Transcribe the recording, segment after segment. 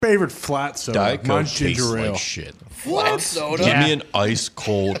favorite flat soda? Diet Coke Mine's ginger tastes ale. like shit. Flat soda. Give me an ice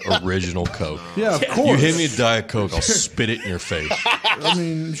cold original Coke. Yeah, of course. You hit me a Diet Coke, I'll spit it in your face. I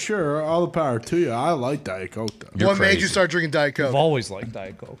mean, sure, all the power to you. I like Diet Coke, though. You're What made crazy. you start drinking Diet Coke? I've always liked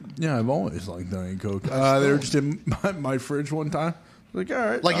Diet Coke. Yeah, I've always liked Diet Coke. They were just in my fridge one time. Like, all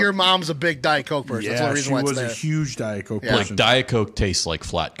right. Like your mom's a big Diet Coke person. yeah, That's the only reason she why it's was a there. huge Diet Coke Yeah. person. Like Diet Coke tastes like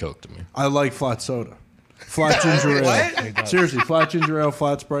flat Coke to me. I like flat soda. Flat ginger ale. Seriously, flat ginger ale,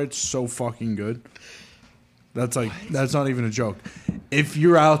 flat Sprite, so fucking good. That's not even a joke. If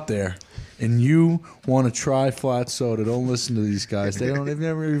you're out there and you want to try flat soda, don't listen to these guys. They've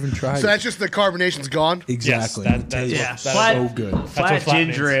never even tried So it. that's just the carbonation's gone? Exactly. Yes, It tastes Yeah, so flat, good. what flat flat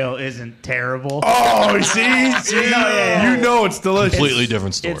ginger means. ale isn't terrible. Oh, see? yeah. You know it's delicious. Completely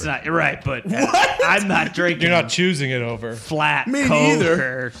different story. It's not right, but I'm not drinking. You're not choosing it over. flat Me Coke neither.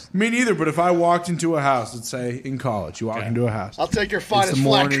 or- Me neither, but if I walked into a house, let's say in college, you walk into a house. I'll take your It's finest the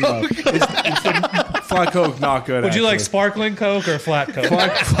flat morning Coke. of. It's the flat Coke, not good. Would you like actually. sparkling Coke or flat Coke?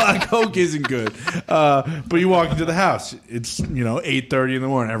 Flat Coke isn't good, but you walk into the house. It's 8:30 in the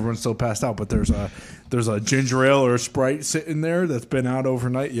morning. Everyone's still passed out, but there's a ginger ale or a Sprite sitting there that's been out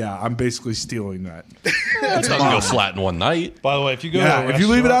overnight. Yeah, I'm basically stealing that. It doesn't go flat in one night. By the way, if you go to a Yeah, if you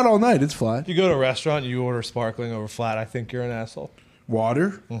leave it restaurant- out all night, it's flat. if you go to a restaurant and you order sparkling over flat, I think you're an asshole.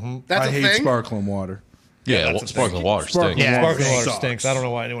 Water. That's I a hate thing? sparkling water. Yeah, sparkling water Sparkling stinks. Yeah. Sparkling water sucks. stinks. I don't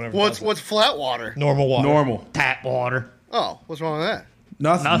know why anyone ever What's does what's flat water? it. Normal water. Normal. tap water. Oh, what's wrong with that?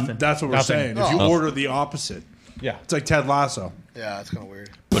 Nothing. That's what we're Nothing. saying. If you Oh. order the opposite, Yeah. it's like Ted Lasso. Yeah, that's kind of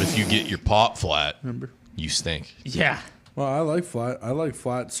weird. But if you get your pot flat, you stink. Yeah. Well, I like flat. I like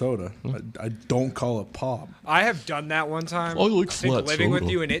flat soda. I don't call it pop. I have done that one time. Oh, you like I think flat living soda.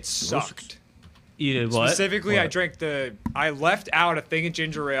 with you, and it sucked. You did what? Specifically, I drank I left out a thing of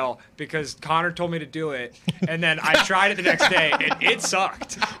ginger ale because Connor told me to do it, and then I tried it the next day, and it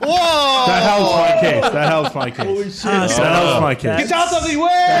sucked. Whoa! That helps my case. That helps my case. That helps my case. Tell something way.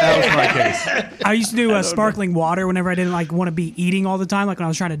 That helps my case. I used to do sparkling water whenever I didn't want to be eating all the time, like when I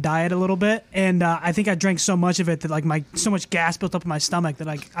was trying to diet a little bit. And I think I drank so much of it that so much gas built up in my stomach that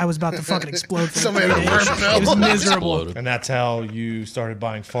I was about to fucking explode. For Somebody had a worm it was pill. miserable Exploded. And that's how you started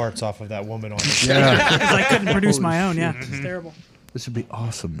buying farts off of that woman on the because I couldn't produce my own. Yeah, it's terrible. This would be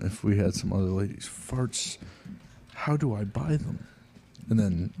awesome if we had some other ladies. Farts. How do I buy them? And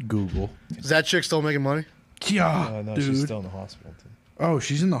then Google. Is that chick still making money? Yeah, No, dude. she's still in the hospital. Too. Oh,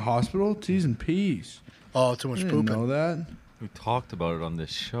 she's in the hospital? T's and P's. Oh, too much I didn't know pooping. that. We talked about it on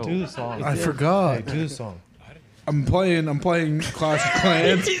this show. Do the song. I forgot. Hey, do the song. I'm playing Clash of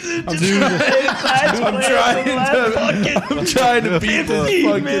Clans. I'm trying to beat this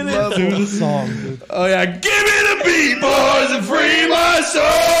fucking level. Do the song, dude. Oh yeah, give me the beat, boys, and free my soul.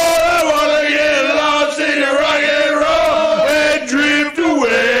 I wanna get lost in the rock and roll and drift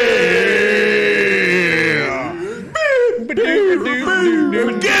away. Give me the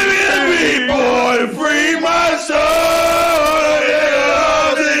beat, boy, and free my soul. I wanna get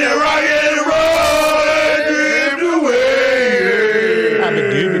lost in the rock and roll and drift away.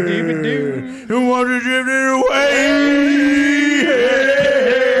 Who wants to drift away?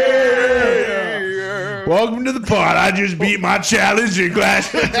 Welcome to the pod. I just beat my challenge in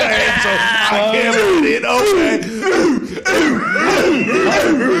Clash of Clans, so I can't put it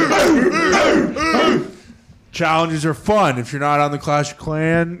okay. Challenges are fun. If you're not on the Clash of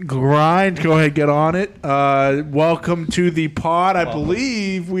Clan grind, go ahead and get on it. Welcome to the pod. I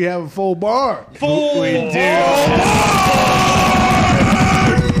believe we have a full bar. We do.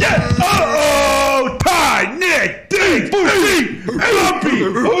 Yeah. Uh-oh! Ty, Nick, D, Gumpy,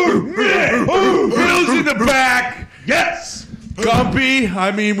 Will's in the back. Yes. Gumpy,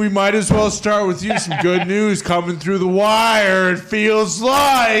 I mean, we might as well start with you. Some good news coming through the wire. It feels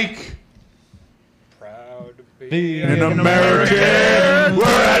like Proud to be Be an American, where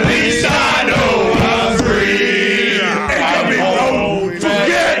at least I know I'm free. Gumpy, don't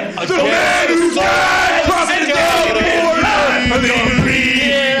forget the man who died crossing the border.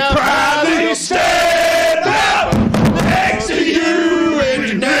 Me proudly stand up next to you and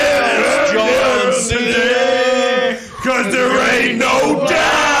your name Johnson. Cause there ain't no doubt I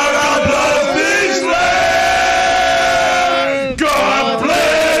love this land. God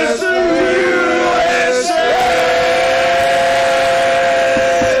bless the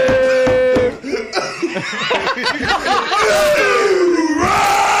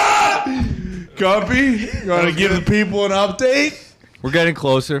USA. Gumpy, you want to give the people an update? We're getting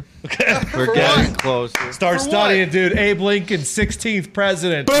closer. We're getting closer. Start For studying, dude. Abe Lincoln, 16th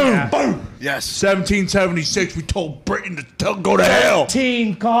president. Boom, boom. Yes. 1776, we told Britain to go to hell.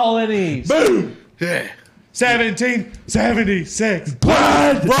 13 colonies. Boom. Yeah. 1776.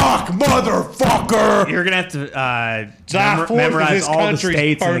 Blood Rock, motherfucker. You're gonna have to July 4th is memorize this all the country's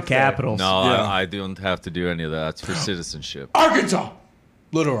states and the birthday. capitals. No, Yeah. I don't have to do any of that. It's for citizenship. Arkansas.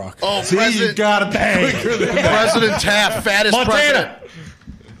 Little Rock. Oh, See, you gotta bang. President Taft, fattest president. Montana.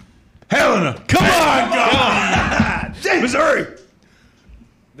 Helena. Come on, God. Missouri.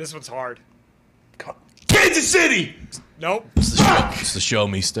 This one's hard. Kansas City. Nope. It's the show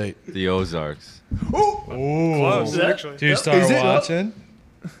me state. The Ozarks. Close, actually. Do you start Is it- watching?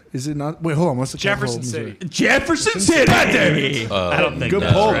 Is it not? Wait, hold on. What's the Jefferson City. Jefferson City. I don't think Good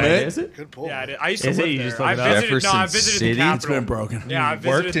that's pull, right, man. is it? Good pull. Yeah, I used to Is it? live You there. just look I it up? visited. Jefferson I visited City? the capital. It's been broken. Yeah, I visited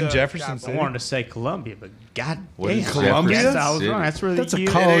Worked in the Jefferson capital. I City? wanted to say Columbia, but God What damn. is Columbia? Jefferson That's I was City? wrong. That's where That's the a U-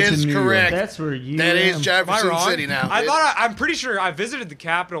 college It is in New York. correct. That's where you. That is Am I Jefferson wrong? City now. I thought I'm pretty sure I visited the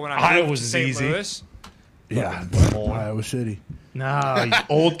capital when I Iowa moved to was St. easy. Louis. Yeah, Iowa City. No,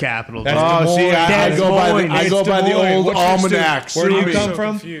 old capital. That's dude. Des Oh, see, Moines. I Des go by the, Moines. I go It's by Des the Moines. old What's your almanac. state? Where do you Sue come me.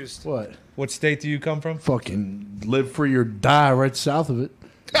 from? Confused. What? What state do you come from? Fucking live free or die right south of it.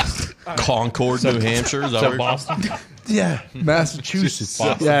 Concord, New Hampshire. Is that where Boston. Yeah, Massachusetts.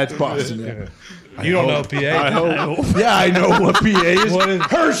 Yeah, it's Boston. Yeah. You don't know PA? Yeah, I know what PA is. What is-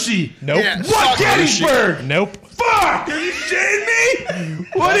 Hershey. Nope. Yeah, What? fuck Gettysburg. Nope. Fuck. Are you shitting me?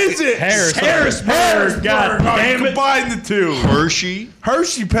 What is it? Harrisburg. God damn it. Combine the two. Hershey.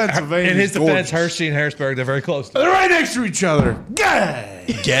 Hershey, Pennsylvania. In his is defense, gorgeous. Hershey and Harrisburg, they're very close. They're right next to each other. Gay.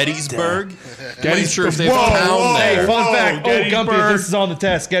 Gettysburg. I'm not sure if they have Whoa, a town whoa. there. Fun fact. Oh, Gumpy, Gettysburg. this is on the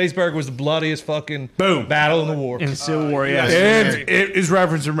test. Gettysburg was the bloodiest fucking Boom. battle in the war. In the Civil War, yeah. And it is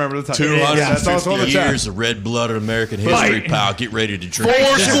reference. Remember the time. 250 years of red-blooded American history, Fight. pal. Get ready to drink.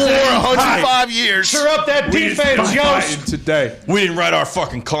 105 years. Stir up that We defense, just Yost. fighting today. We didn't write our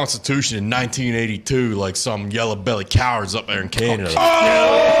fucking constitution in 1982 like some yellow-bellied cowards up there in Canada.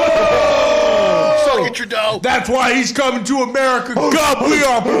 Suck at your dough. That's why he's coming to America. God, we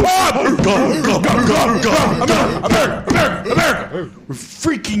are America. We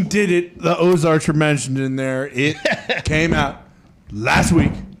freaking did it. The Ozarks were mentioned in there. It came out last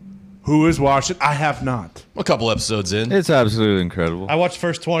week. Who has watched it? I have not. A couple episodes in. It's absolutely incredible. I watched the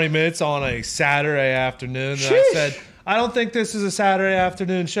first 20 minutes on a Saturday afternoon, and I said, I don't think this is a Saturday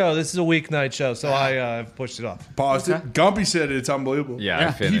afternoon show. This is a weeknight show, so I pushed it off. Paused it. Gumpy said it's unbelievable. Yeah,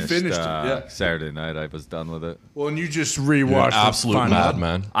 I finished. He finished it. Yeah. Saturday night, I was done with it. Well, and you just You're rewatched an absolute it.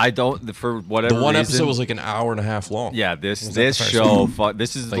 madman. I don't, for whatever The one reason. episode was like an hour and a half long. Yeah, this the first show,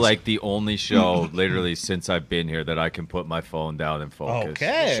 this is Thanks. like the only show, literally since I've been here, that I can put my phone down and focus.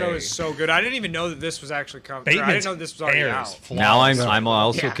 Okay. The show is so good. I didn't even know that this was actually coming. I didn't know this was already hair is out. flawless. Now I'm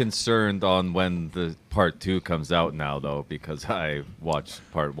also concerned on when the part 2 comes out now, though, because I watched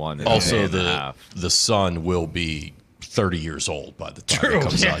part 1 in a Also, day and a half. the son will be 30 years old by the time True. it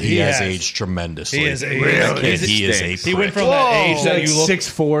comes Yeah, out. he He has has. aged tremendously. He is aged. That kid, He's he is a stinks. He went prick. from that age that He's you like look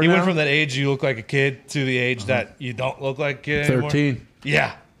 6'4" He went now? from that age you look like a kid to the age that you don't look like a kid anymore. 13.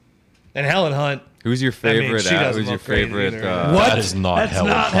 Yeah. And Helen Hunt. Who's your I mean, favorite? she doesn't Who's your look great favorite? either. That is not That's Helen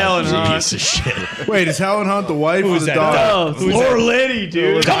not Hunt, Helen you Hunt. piece of shit. Wait, is Helen Hunt the wife or Who's the that? daughter? Oh, Who's Laura that? Linney,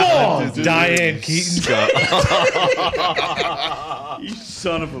 dude. Come on, Diane Keaton. You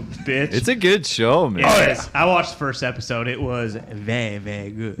son of a bitch. It's a good show, man. It is. I watched the first episode. It was very,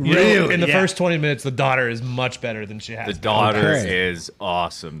 very good. You know, Really? in the Yeah. first 20 minutes, the daughter is much better than she has. The been. daughter Okay. is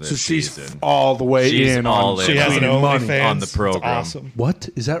awesome this So she's season. all the way She's in all on in. She has an tweeting money. OnlyFans on the program. It's awesome. What?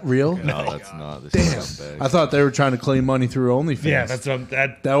 Is that real? No, that's not. This is scumbag. I thought they were trying to claim money through OnlyFans. Yeah, that's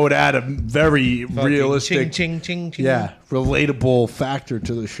that. that would add a very realistic, Ching, ching, ching. yeah, relatable factor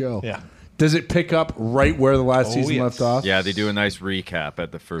to the show. Yeah. Does it pick up right where the last season yes. left off? Yeah, they do a nice recap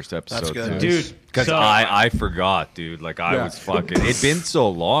at the first episode. good. too. Dude, Because so- I forgot, dude. Like I Yeah. was fucking. It's been so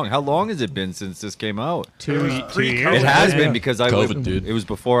long. How long has it been since this came out? 2 years. It has been because I COVID, lived. dude. It was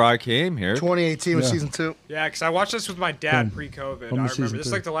before I came here. 2018 was season 2. Yeah, because I watched this with my dad pre-COVID. I Almost remember season this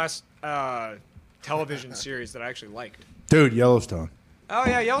is three. like the last television series that I actually liked. Dude, Yellowstone. Oh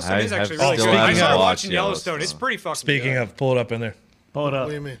yeah, Yellowstone I is actually have really still good. I haven't started watched watching Yellowstone. It's Yellowstone. pretty fucking Speaking good. of, pull it up in there. Pull it up. What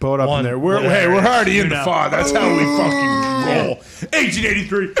do you mean? Pull it up One. in there. We're, Yeah. hey, we're already in the Shoot fog. That's how we fucking roll.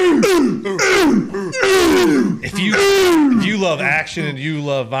 1883. If you love action and you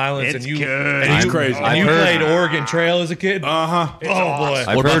love violence It's and you good. and you, crazy. and I've you heard- played Oregon Trail as a kid. Uh-huh. Oh boy.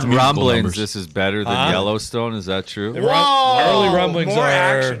 I've What about heard the musical rumblings. numbers? This is better than Huh? Yellowstone. Is that true? The early rumblings More are.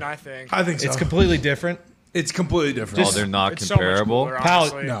 action, I think. I think so. It's completely different. It's completely different. Oh, they're not It's so much comparable. cooler, Pal,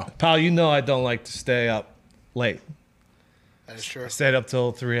 honestly. no. Pal, you know I don't like to stay up late. That is true. I stayed up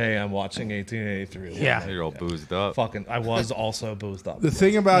till 3 a.m. watching 1883. Yeah. You're all boozed up. Fucking, I was also boozed up. The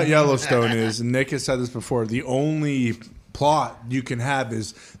thing about Yellowstone is, and Nick has said this before, the only plot you can have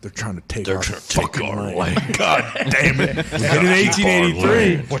is they're trying to take our fucking our land. land. God damn it! And in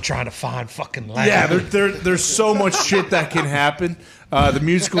 1883, We're trying to find fucking land. yeah, there's so much shit that can happen. The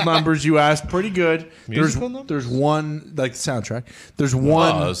musical numbers you asked, pretty good. Musical numbers? There's one like the soundtrack. There's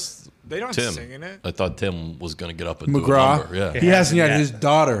one. They don't Tim. sing in it. I thought Tim was going to get up and do a McGraw. number. Yeah. He hasn't yet. His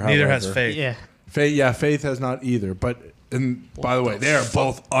daughter, Neither however. has Faith. Yeah. Faith has not either. But by the way, they are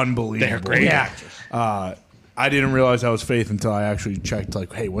both unbelievable. They're great Yeah. actors. I didn't realize that was Faith until I actually checked,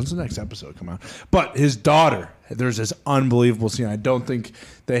 like, hey, when's the next episode come out? But his daughter, there's this unbelievable scene. I don't think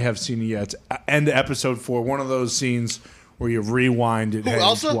they have seen it yet. It's end of episode 4, one of those scenes where you rewind it. Who, Hey,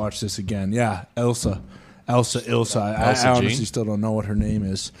 Elsa? let's watch this again. Yeah, Ilsa. I honestly Jean? still don't know what her name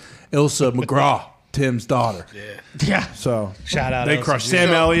is. Ilsa McGraw, Tim's daughter. Yeah. So Shout out they Elsa crushed Jean. Sam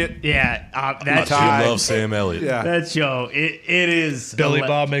Elliott. Yeah. That She Ty. loves Sam Elliott. Yeah. That show, it is Billy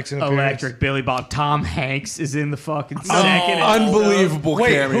Bob makes an appearance. electric. Billy Bob. Tom Hanks is in the fucking second. Unbelievable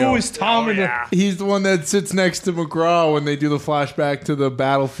Wait, cameo. who is Tom in the... He's the one that sits next to McGraw when they do the flashback to the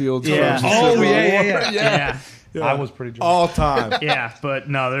battlefield. Yeah. Oh, yeah. Yeah. I was pretty drunk. All time. Yeah, but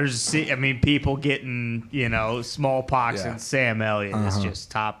no, people getting, smallpox Yeah. and Sam Elliott is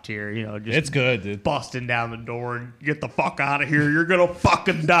just top tier, just It's good, dude. busting down the door and get the fuck out of here. You're going to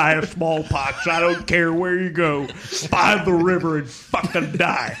fucking die of smallpox. I don't care where you go. Find the river and fucking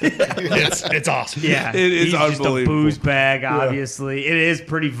die. It's awesome. Yeah. It is He's just a unbelievable. booze bag, obviously. It is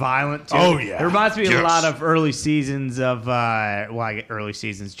pretty violent, too. Oh, yeah. It reminds me of a Yes. lot of early seasons of, early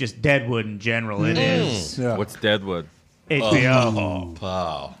seasons, just Deadwood in general. It is Yeah. What's Deadwood? HBO. Oh,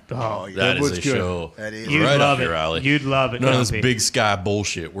 wow. Oh, yeah. That is Deadwood's a good. show. That is. You'd right love up it. your alley. You'd love it. None of this Gumpy. big sky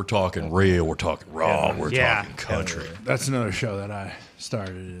bullshit. We're talking real. We're talking raw. We're Yeah. talking country. That's another show that I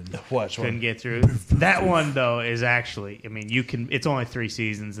started in. What? Couldn't get through. That one though is actually, you can. It's only 3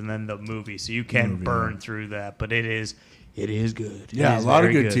 seasons and then the movie, so you can burn through that. But it is good. Yeah, It a is lot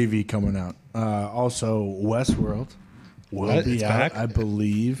of very good TV coming out. Also, Westworld will What? be It's out, back? I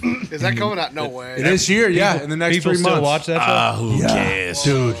believe. Is that coming out? No way. It is here, yeah, in the next People 3 still months. watch that show? Who Yeah, cares?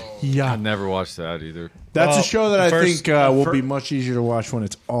 dude. I Yeah, never watched that either. that's Well, a show that the I first- think will be much easier to watch when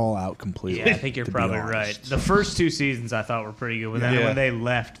it's all out completely. Yeah, I think you're to be probably honest. right. The first 2 seasons I thought were pretty good. When, Yeah. when they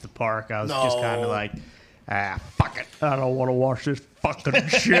left the park, I was just kind of like, fuck it. I don't want to watch this fucking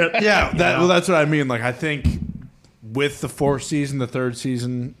shit. Yeah, well, that's what I mean. Like, I think with the 4th season, the 3rd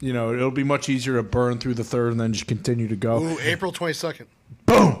season, it'll be much easier to burn through the 3rd and then just continue to go. Ooh, April 22nd.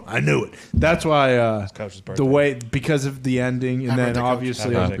 Boom! I knew it. That's why Coach's birthday. the way because of the ending, and Happy then birthday, Coach.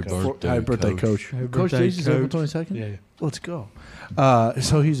 obviously Happy birthday, happy birthday, Coach. Coach Jay's is April 22nd. Yeah. Let's go.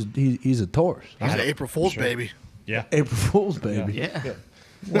 So he's a Taurus. He's an April Fool's baby. Yeah. April Fool's baby. Yeah.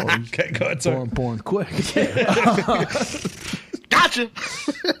 Well, he's Okay, go ahead, sir. born quick. Gotcha.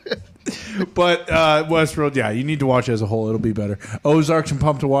 But Westworld, yeah, you need to watch it as a whole. It'll be better. Ozark's I'm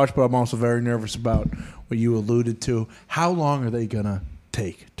pumped to watch, but I'm also very nervous about what you alluded to. How long are they gonna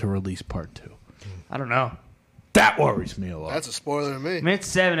take to release part 2? I don't know. That worries me a lot. That's a spoiler to me. I mean, it's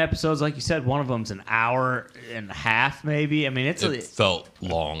 7 episodes, like you said. One of them's an hour and a half, maybe. I mean, it's It felt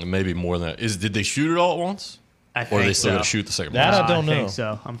long, maybe more than that. Did they shoot it all at once? I Or are think they still so. going to shoot the second That one? I don't know. think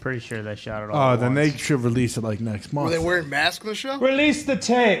so. I'm pretty sure they shot it all. Oh, at then once. they should release it like next month. Were they wearing masks on the show? Release the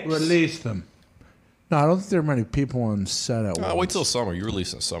tape. Release them. No, I don't think there are many people on set at once. Wait till summer. You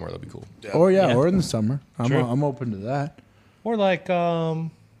release in the summer. That'd be cool. Or Yeah. or in the summer. True. I'm open to that. Or like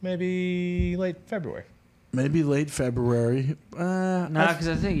maybe late February. Maybe late February. No, because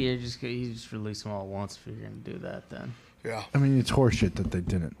I think you just release them all at once if you're going to do that. Then, Yeah. I mean, it's horseshit that they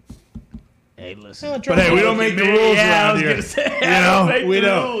didn't. hey, listen. But hey, we don't make the rules yeah, I around was here. gonna say, You I know, don't make we the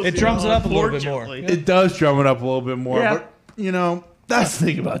don't. rules, It drums it up a little bit more. unfortunately. It does drum it up a little bit more. Yeah. But, that's the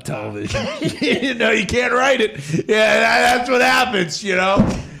thing about television. You can't write it. Yeah, that's what happens,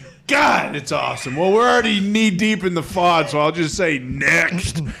 God, it's awesome. Well, we're already knee-deep in the FOD, so I'll just say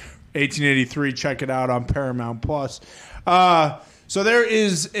next. 1883, check it out on Paramount+. So there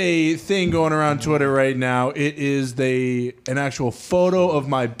is a thing going around Twitter right now. It is an actual photo of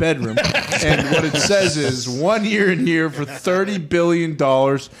my bedroom. And what it says is, 1 year in here for $30 billion.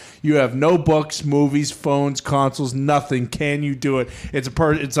 You have no books, movies, phones, consoles, nothing. Can you do it? It's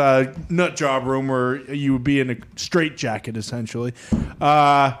a nut job room where you would be in a straitjacket, essentially.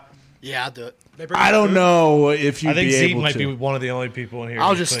 Yeah, I'll do it. I don't know if you'd I think be Zeke able might to. be one of the only people in here. I'll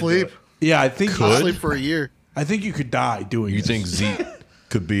who just couldn't do sleep. it. Yeah, I think I'll sleep for a year. I think you could die doing You this. think Zeke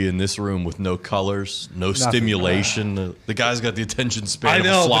could be in this room with no colors, no stimulation? The guy's got the attention span I of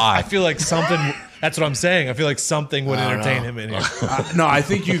know. a But fly. I feel like something That's what I'm saying. I feel like something would entertain him in here. No, I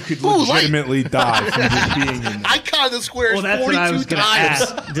think you could legitimately die from just being in there. I counted the squares Well, that's what I 42 was going to times.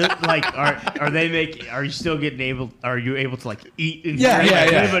 ask. Like, are you still are you able to like eat and Yeah, drink, yeah,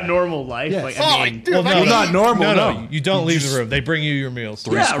 like, yeah. live a normal life? Yes. Like, Oh, I mean, dude, Well, Well, not normal. No, you don't leave the room. They bring you your meals.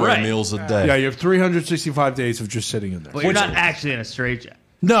 3 Yeah, square right. meals a day. Yeah, you have 365 days of just sitting in there. but you're not actually in a straitjacket.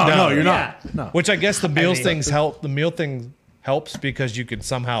 No, No. you're Yeah. not. No. Which I guess the meals mean- things help. The meal thing helps because you can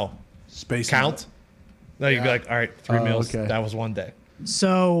somehow Space count. No, you'd be like, all right, 3 Oh, meals. okay. That was one day.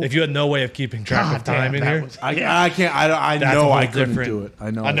 So If you had no way of keeping track of time in here, I can't. I That's a know whole I couldn't different- do it. I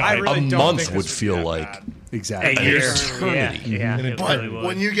know. I know. I A really a don't month think would this feel be that like bad. Exactly. A year. eternity. Yeah, And it it- really would.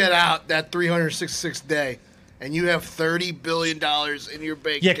 When you get out that 366th day and you have $30 billion in your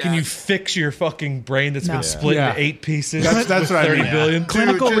bank yeah, account. can you fix your fucking brain that's No. been split Yeah. into 8 pieces? That's what I 30 mean. billion? Dude,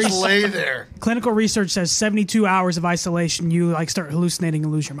 clinical just research. lay there. Clinical research says 72 hours of isolation, you like start hallucinating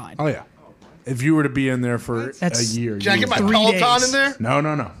and lose your mind. Oh yeah. If you were to be in there for That's- a year, Can I you get my would- 3 Peloton days. in there?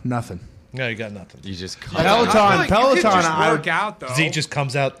 no, nothing. No, you got nothing. You just I Peloton, feel like you could Peloton. Just work out though. Z just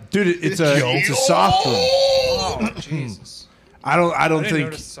comes out. Dude, it's a soft room. Oh Jesus! I don't didn't think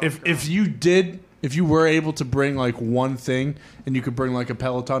notice soft if you were able to bring like one thing and you could bring like a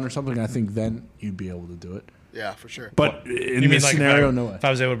Peloton or something, I think then you'd be able to do it. Yeah, for sure. But in You mean this like scenario, if I, no way. if I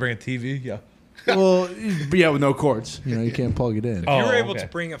was able to bring a TV? Yeah. Well, yeah, with no cords. You know, you can't plug it in. If Oh, you were able okay. to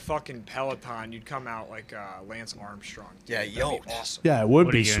bring a fucking Peloton, you'd come out like Lance Armstrong. Yeah, That'd yo. be awesome. Yeah, it would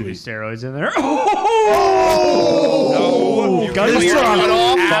What are be you gonna do? sweet. Steroids in there? Let's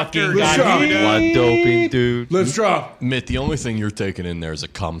drop. Fucking Let's drop. blood doping, dude. Let's drop. Mitt, the only thing you're taking in there is a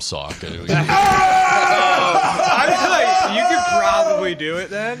cum sock. I feel like you could probably do it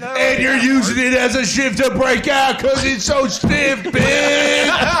then. That And would you're be using it as a shift to break out because it's so stiff,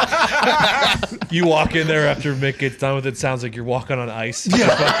 bitch. You walk in there after Mick gets done with it. Sounds like you're walking on ice. What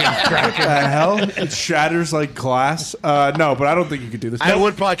the hell? It shatters like glass. No, but I don't think you could do this. I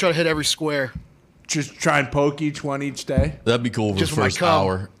would probably try to hit every square. Just try and poke each one each day. That'd be cool for Just the with my first cum.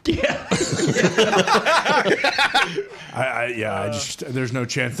 hour. I just there's no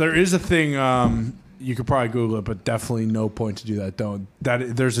chance. There is a thing you could probably Google it, but definitely no point to do that. Don't.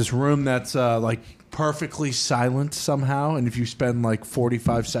 There's this room that's like perfectly silent somehow, and if you spend like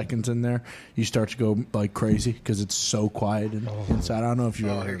 45 seconds in there, you start to go like crazy because it's so quiet inside. I don't know if you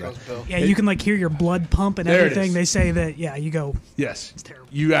ever Here heard goes that. Bill. Yeah, you can like hear your blood pump and There it everything. is. They say that, yeah, you go. Yes, terrible.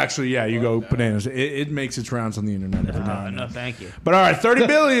 you actually, you go bananas. It makes its rounds on the internet every now and No, then. thank you. But all right, 30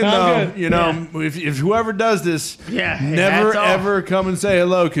 billion though. good. You know, if whoever does this, Yeah, never hats off. ever come and say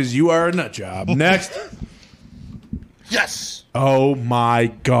hello because you are a nut job. Next. Yes. Oh my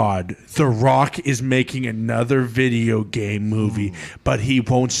God. The Rock is making another video game movie, but he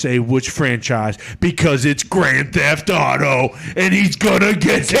won't say which franchise because it's Grand Theft Auto and he's gonna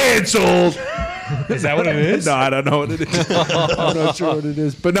get canceled. Is that what it is? No, I don't know what it is. I'm not sure what it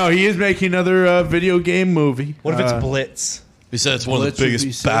is. But no, he is making another video game movie. What if it's Blitz? He said it's one of Blitz the would be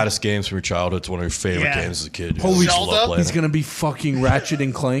biggest, sick. baddest games from your childhood. It's one of your favorite Yeah. games as a kid. Holy I just love Zelda? playing He's it. going to be fucking Ratchet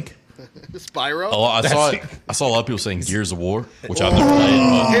and Clank. Spyro. Oh, I saw a lot of people saying Gears of War, which I've never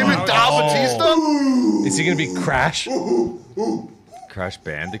played. Him and Dom Bautista. Is he going to be Crash? Crash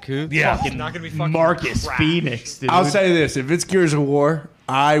Bandicoot? Yeah. It's not gonna be fucking Marcus crap. Phoenix, dude. I'll say this. If it's Gears of War,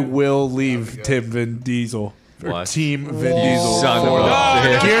 I will leave Tim Vin Diesel. Or What? Team Vin Diesel. Son of a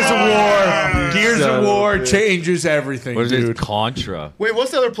bitch. Gears of War changes everything, What is dude. it? Contra. Wait,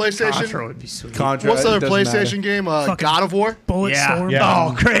 what's the other PlayStation? Contra would be sweet. Contra, What's the it other doesn't PlayStation matter. game? Fucking- God of War. Bullet Yeah. Storm. Yeah.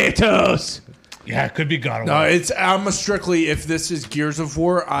 Oh, Kratos. Yeah, it could be God of No, War. I'm a strictly, if this is Gears of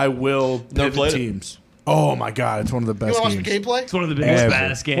War, I will Never pivot played it. teams. Oh my God, it's one of the You best want to watch games. the gameplay? It's one of the biggest, Ever.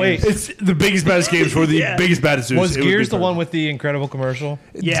 baddest games. Wait, It's the biggest, baddest games for the Yeah. biggest, baddest suits. was It would Gears be the one perfect. with the incredible commercial?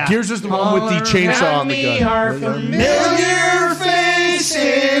 Yeah. Gears is the one with the chainsaw on the gun. Familiar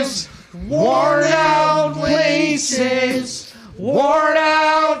faces, worn out places, worn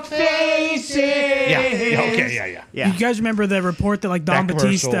out faces. Yeah. You guys remember the report that like Don That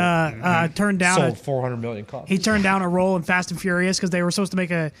commercial, Batista turned down? Sold 400 million copies. He turned down a role in Fast and Furious because they were supposed to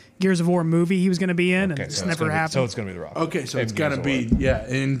make a Gears of War movie he was going to be in, and Okay, it's so never happened. So it's going to be The Rock. Okay, so it's Maybe gonna Gears be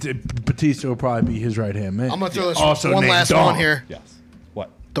and Batista will probably be his right hand man. I'm gonna throw this Also one named last Dom. one here. Yes. What?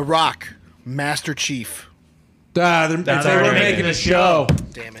 The Rock, Master Chief. They were already making a show.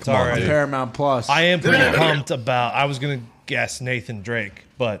 Damn it. It's all right. Paramount Plus. I am pretty pumped about. I was going to guess Nathan Drake,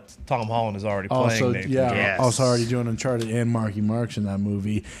 but Tom Holland is already playing also, Nathan yeah, Drake. Yes. also already doing Uncharted and Marky Mark's in that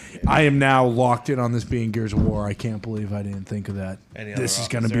movie. I am now locked in on this being Gears of War. I can't believe I didn't think of that. Any other This is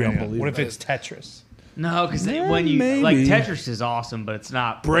op- going to there be any- unbelievable. What if it's Tetris? No, because when you maybe. like Tetris is awesome, but it's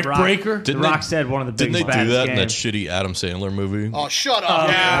not Brick Rock, Breaker? The Didn't Rock they- said one of the Didn't biggest they do that in that games. shitty Adam Sandler movie? Oh, shut up.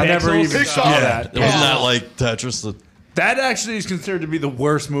 I never even Pixar. saw that. Wasn't that like Tetris? That actually is considered to be the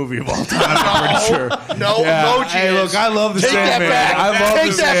worst movie of all time. I'm pretty sure. No, Yeah. no, Hey, G's. look, I love the Take that Sandman. back. I love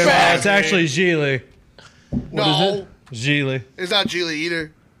Take the that Sandman. back. It's actually Gigli. No, Gigli. it's not Geely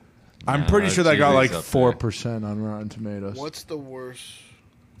either. I'm pretty sure that got like Geely's up 4% on Rotten Tomatoes. What's the worst?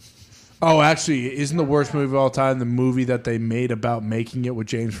 Oh, actually, isn't the worst movie of all time the movie that they made about making it with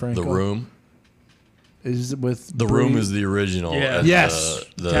James Franco? The Room. Is it with The Room is the original. Yeah. and Yes.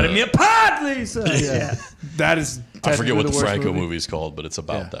 Telling me apart, Lisa. Yeah. That is. I forget what the worst Franco movie is called, but it's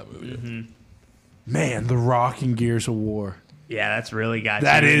about that movie. Mm-hmm. Man, The Rock and Gears of War. Yeah, that's really got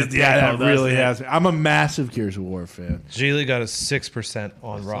That you in is, the yeah, pickle, that really doesn't it? has me. I'm a massive Gears of War fan. Gigli got a 6%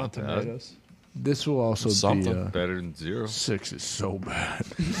 on Rotten bad. Tomatoes. This will also Something. be Better than 0. 6 is so bad.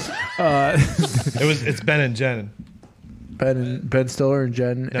 It's Ben and Jen. Ben Stiller and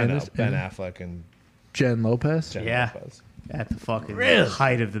Jen No, Ennis- Ben Affleck and Jen Lopez. Jen Yeah. Lopez. At the fucking Really?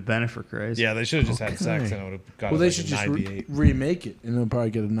 height of the benefit craze. Yeah, they should have just had sex and it would have got Well, they like should a just 98. remake it, and it'll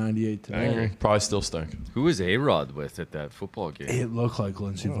probably get a 98 I agree. today. Probably still stink. Who was A-Rod with at that football game? It looked like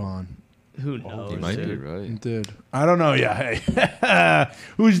Lindsey Vaughn. Who knows? He might be dude? right. Dude, I don't know. Yeah, hey,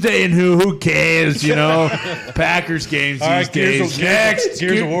 who's dating who? Who cares? You know, Packers games All these right, days. Next,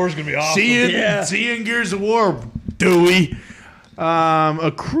 Gears of War is going to be awesome. See you in Gears of War, Dewey.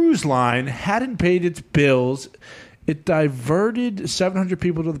 A cruise line hadn't paid its bills. It diverted 700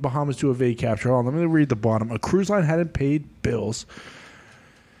 people to the Bahamas to evade capture. Hold on, let me read the bottom. A cruise line hadn't paid bills.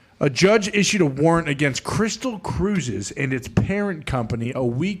 A judge issued a warrant against Crystal Cruises and its parent company a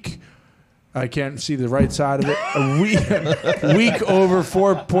week. I can't see the right side of it. A week over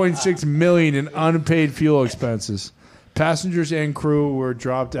 $4.6 million in unpaid fuel expenses. Passengers and crew were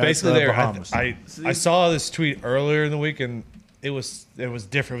dropped at Basically, the Bahamas. I saw this tweet earlier in the week and it was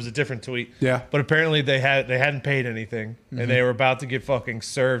different. It was a different tweet. Yeah. But apparently they hadn't paid anything and they were about to get fucking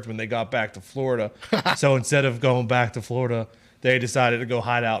served when they got back to Florida. So instead of going back to Florida, they decided to go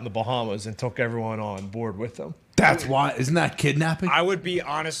hide out in the Bahamas and took everyone on board with them. That's why. Isn't that kidnapping? I would be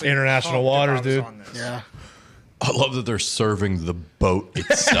honestly International pumped if I waters, was dude. on this. Yeah. I love that they're serving the boat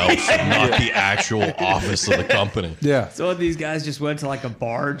itself, and not the actual office of the company. Yeah. So these guys just went to like a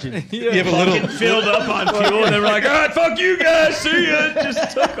barge and have a little- filled up on fuel, and they were like, "All right, fuck you guys, see ya."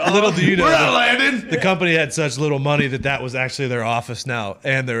 Just took off. Little do you know, We're not landing. the company had such little money that was actually their office now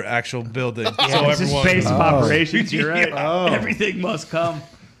and their actual building. Yeah, so it's just everyone, base of operations. You're right. Oh. Everything must come.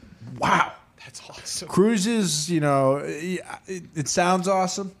 Wow. That's awesome. Cruises, you know, it sounds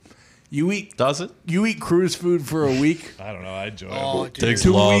awesome. You eat cruise food for a week. I don't know. I enjoy Oh, it. dude. Diggs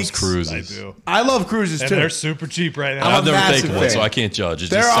 2 loves weeks? cruises. I do. I love cruises And too. they're super cheap right now. I'm I've a never massive taken one, fan. so I can't judge. It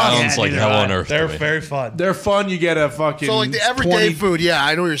They're just awesome. sounds like Yeah, hell neither on I. earth They're to me. very fun. They're fun. You get a fucking So like the everyday 20 food, yeah,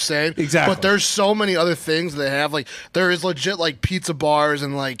 I know what you're saying. Exactly. But there's so many other things they have. Like there is legit like pizza bars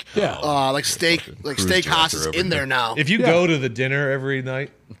and like Yeah. like steak cruise steak director houses over in there now. If you Yeah. go to the dinner every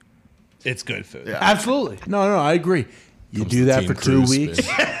night, it's good food. Yeah. Absolutely. No, I agree. You Comes do to that Team for 2 Cruise, weeks.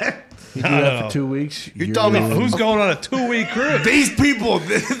 baby. You do that for 2 weeks. You're dumb. Who's going on a 2-week cruise? These people.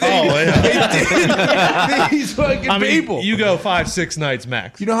 These fucking I mean, people. you go 5-6 nights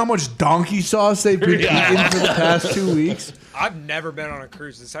max. You know how much donkey sauce they've been Yeah. eating for the past 2 weeks? I've never been on a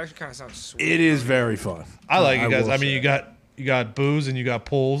cruise. This actually kind of sounds sweet. It is very fun. I like I it, guys. will I mean, say. you got booze and you got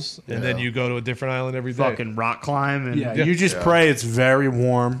pools, and then you go to a different island every day. Fucking rock climb and Yeah, you just pray it's very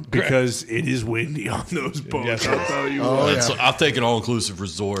warm because it is windy on those boats. Yes, I'll it is. tell you Oh, what. yeah. So I'll take an all-inclusive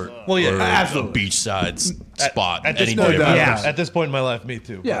resort. Well, yeah, or a absolutely. beachside spot At this any point, day. no of doubt. the yeah, year. at this point in my life, me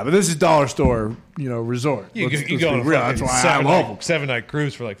too. Yeah, but this is dollar store, resort. You Let's go be on a real. fucking That's why I love them. 7-night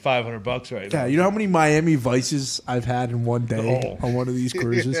cruise for like $500 right Yeah, now. you know how many Miami Vices I've had in one day Oh. on one of these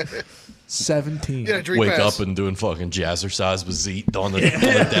cruises? 17. Yeah, drink Wake fast. up and doing fucking jazzercise with Zeke on the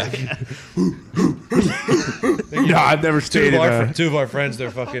deck. No, I've never stayed in a... Two of our friends, their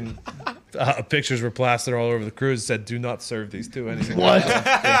fucking pictures were plastered all over the cruise. Said, "Do not serve these two anymore." What?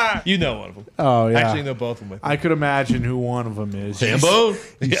 Yeah. You know one of them. Oh, yeah. Actually, you know both of them. I could imagine who one of them is. Tambo?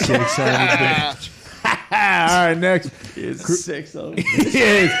 You sick son of a bitch. All right, next. It's 6 of them.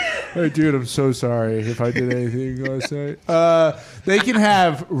 Hey, dude, I'm so sorry if I did anything last night. They can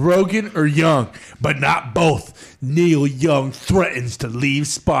have Rogan or Young, but not both. Neil Young threatens to leave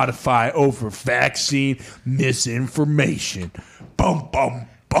Spotify over vaccine misinformation. Boom, boom,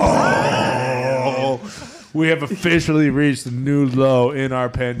 boom. We have officially reached a new low in our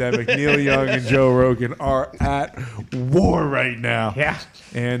pandemic. Neil Young and Joe Rogan are at war right now. Yeah.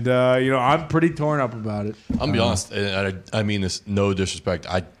 And, I'm pretty torn up about it. I'm gonna be honest, and I mean this no disrespect.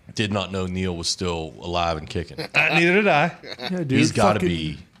 I did not know Neil was still alive and kicking. Neither did I. Yeah, dude, He's got to fucking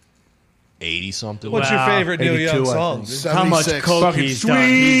be 80 something. What's your Wow. favorite Neil 82, Young I song? think. dude? How much 76. coke fucking he's done.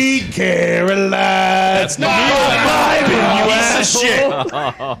 Sweet Caroline. That's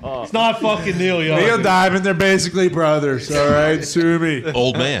It's not fucking Neil Young. Neil dude. Diamond, they're basically brothers. All right, sue me.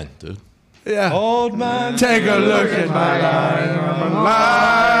 Old man, dude. Yeah. Old man. Take a look at my life. I'm a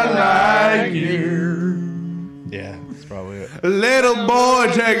lie like you. Yeah, that's probably it. Little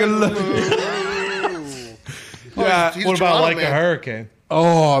boy, take a look. Yeah. He's What about Toronto Like man. a Hurricane?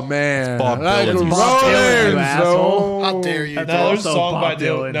 Oh, man. Bob Like Dylan. a Bob Dylan, rolling you asshole. How dare you? That's No, there's a also song by Bob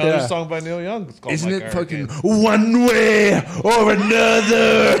Neil. Dylan. No, there's Yeah. a song by Neil Young. It's called Isn't Like it a fucking Hurricane. one way or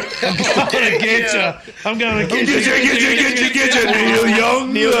another? I'm gonna get you. I'm gonna get you. Get you, Neil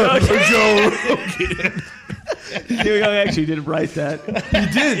Young. Joe Rogan. Neil Young actually didn't write that. He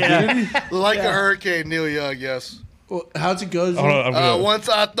did, didn't he? Like a hurricane, Neil Young. Yes. Well, how's it go? Hold on, I'm gonna- Once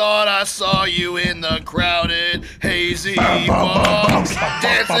I thought I saw you in the crowded, hazy box,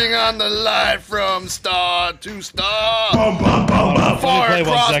 dancing on the light from star to star. Far play 1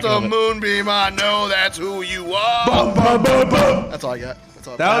 across second the of it. moonbeam, I know that's who you are. That's all I got. That's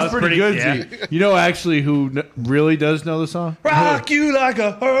all I got. That was pretty good, yeah. Z. You know, actually, who really does know the song? Rock you like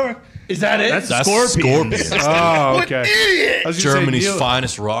a hurricane. Is that it? That's That's Scorpions. Scorpions. Oh, What okay. idiot! I was gonna say, Germany's Neil-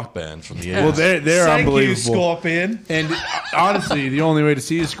 finest rock band from the 80s. Well, they're Thank you, unbelievable. Scorpion. And honestly, the only way to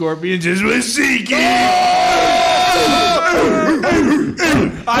see the Scorpions is with Seeking.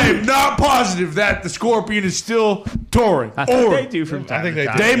 I am not positive that the Scorpion is still touring. I think Or they do from time I think to they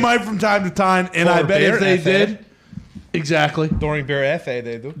time. they might from time to time, and I Or bet if Bear they FA. did, exactly. During Bear FA,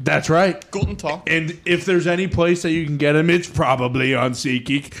 they do. That's right. Guten Tag. And if there's any place that you can get them, it's probably on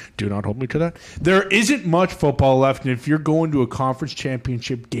SeatGeek. Do not hold me to that. There isn't much football left, and if you're going to a conference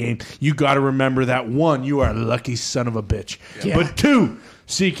championship game, you got to remember that one, you are a lucky son of a bitch. Yeah. But two,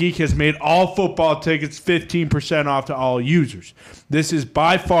 SeatGeek has made all football tickets 15% off to all users. This is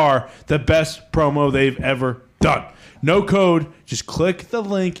by far the best promo they've ever done. No code. Just click the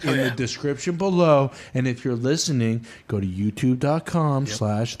link in the description below. And if you're listening, go to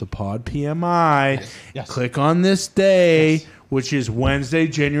youtube.com/thepodpmi. Click on this day, which is Wednesday,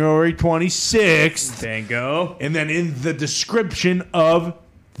 January 26th. Tango. And then in the description of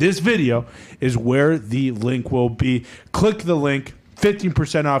this video is where the link will be. Click the link.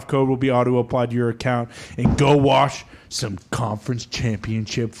 15% off code will be auto-applied to your account. And go watch some conference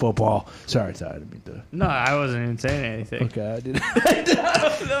championship football. Sorry, Ty, I didn't mean to. No, I wasn't even saying anything. Okay, I did.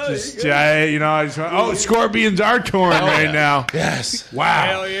 I just went, Scorpions are touring right now. Yes. Wow.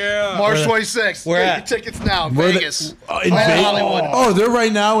 Hell yeah. March 26th. Where Get at? your tickets now. Where Vegas. In Planet Vegas? Hollywood. Oh, they're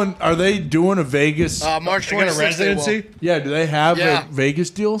right now. And are they doing a Vegas? March They got 26th. a they residency? will. Yeah, do they have Yeah. a Vegas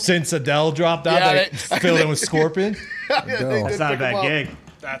deal? Since Adele dropped out, Yeah, they they- filled in with Scorpion. Yeah, they That's did Not a pick 'em bad up. gig.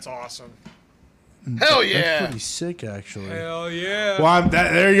 That's awesome. Hell That's yeah. pretty sick, actually. Hell yeah. Well,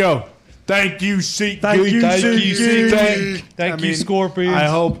 there you go. Thank you, SeatGeek. Thank you, SeatGeek. Thank you, Scorpions. I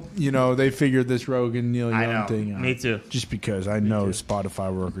hope they figured this Rogan Neil I Young know. thing out. Me too. Just because I know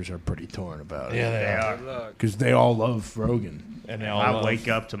Spotify workers are pretty torn about it. Yeah, they are. Look. Because they all love Rogan. And they all I love- wake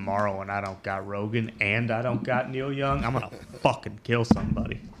up tomorrow and I don't got Rogan and I don't got Neil Young. I'm gonna fucking kill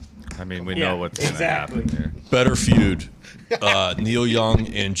somebody. I mean, we Yeah, know what's going to exactly. happen here. Better feud, Neil Young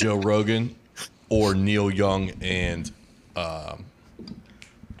and Joe Rogan, or Neil Young and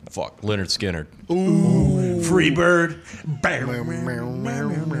Leonard Skinner. Freebird.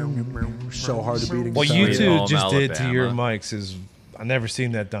 So hard to beat. What against you that. two Home, just did to your Alabama. mics is I never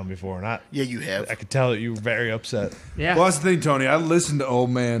seen that done before, and I Yeah, you have. could tell that you were very upset. Yeah. Well, that's the thing, Tony. I listen to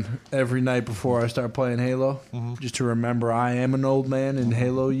Old Man every night before I start playing Halo, just to remember I am an old man in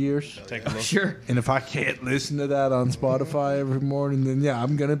Halo years. Take a look. Sure. And if I can't listen to that on Spotify every morning, then yeah,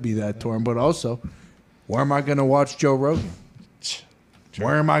 I'm gonna be that torn. But also, where am I gonna watch Joe Rogan?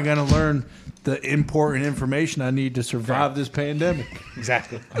 Where am I gonna learn the important information I need to survive this pandemic?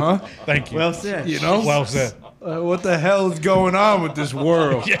 Exactly. Huh? Thank you. Well said. You know? Well said. What the hell is going on with this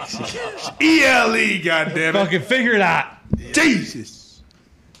world? ELE, goddammit. Fucking figure it out. Jesus.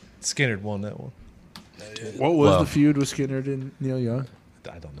 Skinner won that one. What was Well. the feud with Skinner and Neil Young?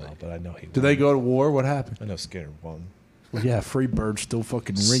 I don't know, but I know he. Did they go to war? What happened? I know Skinner won. Well, yeah, Freebird's still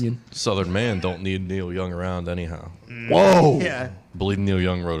fucking ringing. Southern Man don't need Neil Young around anyhow. Whoa. Yeah. I believe Neil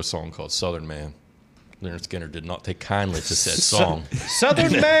Young wrote a song called Southern Man. Leonard Skinner did not take kindly to said song.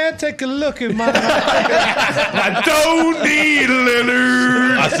 Southern man, take a look at my. I don't need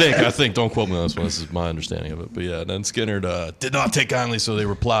Leonard. I I think. Don't quote me on this one. This is my understanding of it. But yeah, then Skinner did not take kindly, so they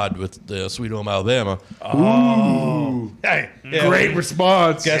replied with the Sweet Home Alabama. Ooh. Hey, Great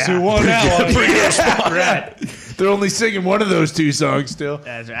response. Guess who won that one? Pretty good response. Right. They're only singing one of those two songs still.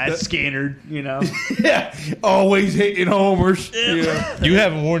 That's Skinner, you know. Yeah. Always hitting homers. Yeah. You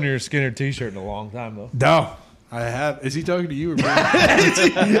haven't worn your Skinner T-shirt in a long time, though. No. I have. Is he talking to you or me? I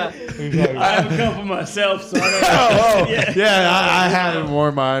have a couple myself, so I don't know. Yeah, I haven't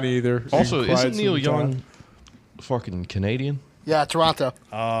worn mine either. Also, In quite isn't Neil some Young time. fucking Canadian? Yeah, Toronto.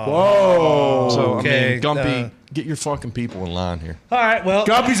 Whoa. So, okay, I mean, Gumpy, get your fucking people in line here. All right, well.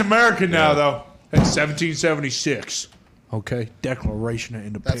 Gumpy's American now, though. It's 1776. Okay. Declaration of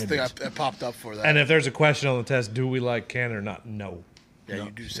That's Independence. the thing that popped up for that. And if there's a question on the test, do we like Canada or not? No. Yeah,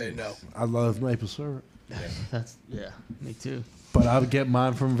 you do say no. I love maple syrup. Me too. But I would get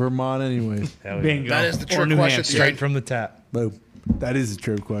mine from Vermont anyways. Hell yeah. Bingo. That is the Or trick New question. Hampshire. Straight from the tap. Boom. That is a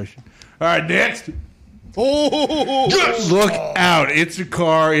true question. All right, next. Oh, Look out. It's a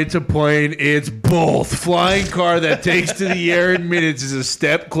car. It's a plane. It's both. Flying car that takes to the air in minutes is a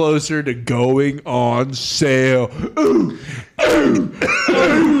step closer to going on sale. Ooh. Ooh.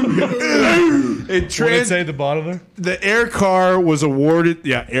 It What did it trans- say at the bottom there? The air car was awarded.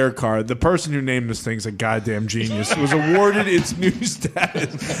 Yeah, air car. The person who named this thing's a goddamn genius. Was awarded its new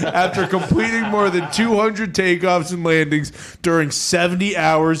status after completing more than 200 takeoffs and landings during 70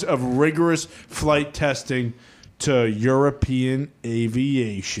 hours of rigorous flight testing to European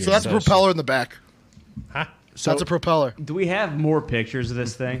aviation. so that's a propeller in the back. Huh? That's a propeller. Do we have more pictures of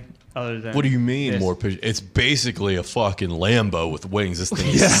this thing? Other than What do you mean this? more pictures? It's basically a fucking Lambo with wings. This thing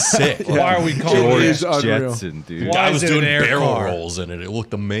is sick. Why are we calling It it? is unreal. Jetson, dude. Why I is was it doing an air barrel car? rolls in it. It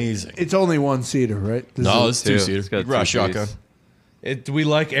looked amazing. It's only one seater, right? This No, is- it's two-seater. It's got You can ride a two shotgun. seats. Do we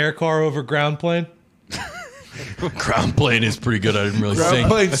like air car over ground plane? Ground plane is pretty good. I didn't really ground think.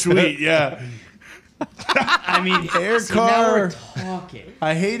 plane sweet, yeah. I mean, Air see, now car. we're talking.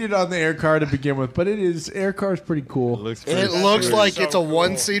 I hated on the air car to begin with, but it is air car is pretty cool. Looks And it looks like it's a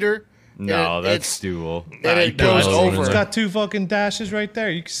one-seater. No, and that's dual. And it goes put it over. It's got two fucking dashes right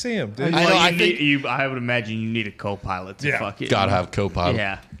there. You can see them, dude. I know, I you think- need, I would imagine you need a co-pilot to Yeah. fuck it. Gotta have co-pilot.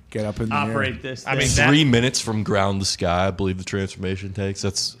 Yeah. Get up in the air. Operate this. I thing. mean, that- 3 minutes from ground to sky, I believe the transformation takes.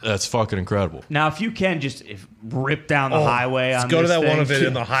 That's fucking incredible. Now, if you can just rip down the highway Let's on go to this that one thing, of it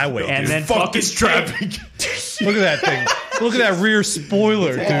in the highway, and dude. then Fuck fucking this traffic. Look at that thing. Look at that rear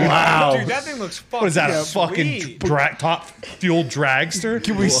spoiler, dude. Wow. Dude, that thing looks fucking What is that? A sweet. fucking top fuel dragster?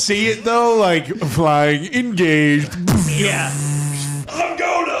 Can we see it though? Like flying engaged. Yeah.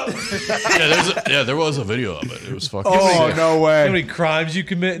 There was a video of it. It was fucking. Oh sick. no How way. many crimes you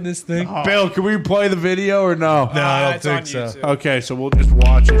commit in this thing? Bill, can we play the video or no? No, I don't It's on think so. YouTube. Okay, so we'll just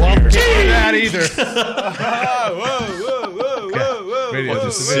watch it here. Can't do that either. Whoa. Video, Fucking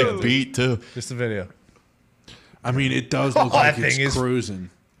just a video. sick beat too. Just a video. I mean, it does look that like thing it's is- cruising.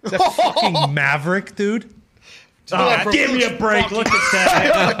 Is that fucking Maverick, dude? Give me a break. Look at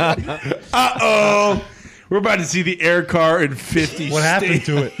that. Uh-oh. We're about to see the air car in 50 What happened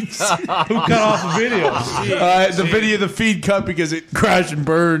to it? Who cut off the video? The video, the feed cut because it crashed and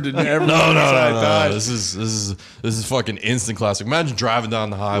burned and everyone No. died. This is fucking instant classic. Imagine driving down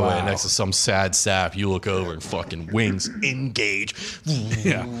the highway Wow. next to some sad sap. You look over and fucking wings engage.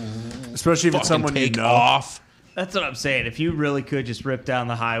 Yeah. Especially if it's Fucking someone you take know. off. That's what I'm saying. If you really could just rip down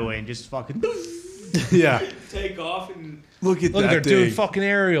the highway and just fucking Yeah. take off and. Look at Look, that they're thing. doing fucking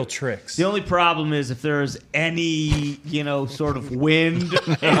aerial tricks. The only problem is if there's any, sort of wind in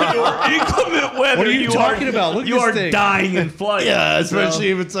your inclement weather. What are you talking about? Look at you this are thing. dying in flight. Yeah, especially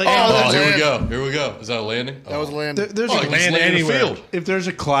if it's like Oh, Oh, here we land. go. Here we go. Is that a landing? That was landing. there's Oh, a you can land land in the anywhere. field. if there's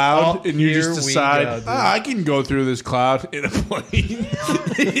a cloud Oh, and you here just we decide, go, dude. I can go through this cloud in a plane.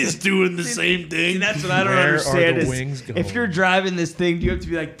 It's doing the same thing. And that's what I don't Where are understand the is wings if going? you're driving this thing, do you have to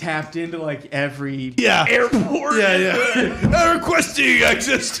be like tapped into like every Yeah. airport? Yeah. Requesting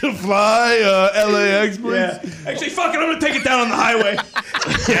access to fly LAX, please. Yeah. Actually, fuck it, I'm gonna take it down on the highway.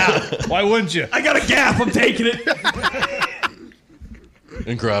 Yeah. Why wouldn't you? I got a gap, I'm taking it.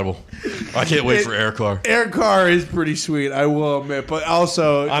 Incredible. I can't wait for air car. Air car is pretty sweet, I will admit, but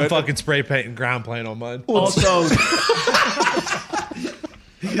also I'm fucking spray painting ground plane on mine. Also,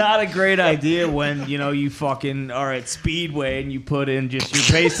 not a great idea when you fucking are at Speedway and you put in just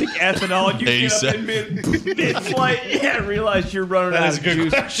your basic ethanol and you get up in mid-flight. Yeah, realize you're running That out is a of good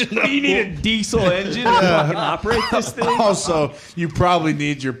juice. question. You need a diesel engine to fucking operate this thing. Also, you probably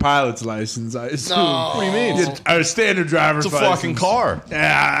need your pilot's license, I assume. No. What do you mean? Just a standard driver's It's a fucking car.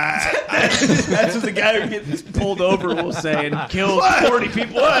 Yeah. That's what the guy who gets pulled over will say and kills 40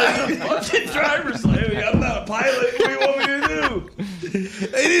 people. What? Fucking driver's license. I'm not a pilot. What do you want me to do?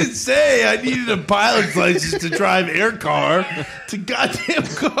 They didn't say I needed a pilot's license to drive air car to goddamn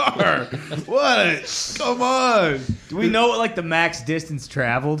car. What? Come on. Do we know what like the max distance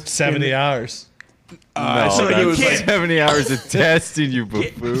traveled? 70 hours. So it was like 70 hours of testing, you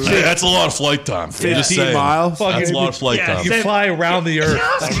buffoon. Hey, that's a lot of flight time. I'm just 15 saying. miles. That's a lot of flight time. You fly around the earth.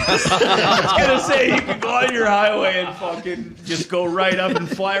 I was gonna say you can go on your highway and fucking just go right up and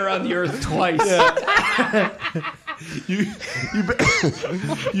fly around the earth twice. You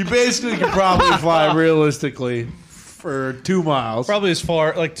basically could probably fly realistically for 2 miles. Probably as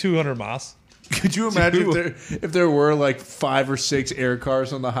far, like 200 miles. Could you imagine if there were like 5 or 6 air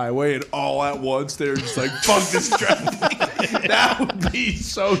cars on the highway and all at once they were just like, fuck this traffic? That would be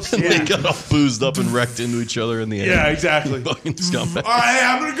so sick. They got all boozed up and wrecked into each other in the air. Yeah, exactly. Fucking scumbags. All right,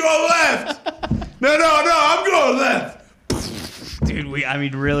 I'm going to go left. No, I'm going left. Dude, I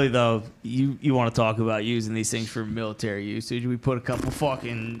mean, really though, you want to talk about using these things for military usage? We put a couple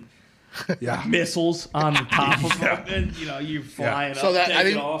fucking missiles on the top of them, and you're flying So up, that- I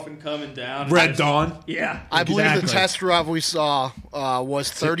taking think- off, and coming down. Red Dawn. Yeah, I believe the Exactly. test drive we saw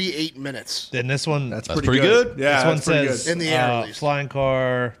was 38 minutes Then this one, That's pretty good. Yeah, this one that's pretty says good. in the air. At least. flying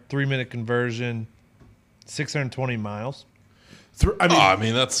car, 3-minute conversion, 620 miles. I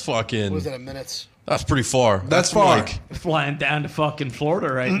mean, that's fucking. Was it a minutes? That's pretty far. That's far. Like, flying down to fucking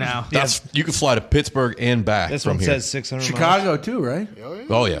Florida right now. that's you can fly to Pittsburgh and back This from one here. says 600 miles. Chicago too, right?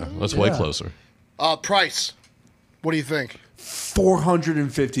 Oh yeah, that's way closer. Price. What do you think?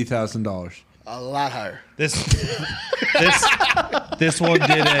 $450,000. A lot higher. This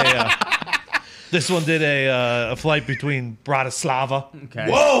one did a flight between Bratislava Okay.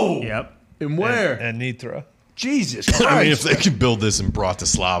 Whoa! Yep. And where? and Nitra. Jesus Christ! I mean, if they can build this in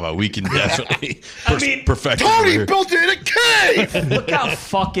Bratislava, we can definitely perfect it over Tony here. built it in a cave. Look how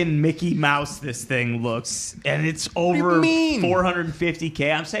fucking Mickey Mouse this thing looks, and it's over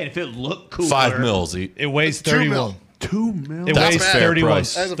 450K. I'm saying if it looked cooler, 5 mils. It weighs 2 31. mil. $2 million. It That's weighs a fair 31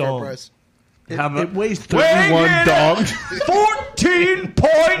 price. That's a fair stone. price. How about It weighs 31 dogs.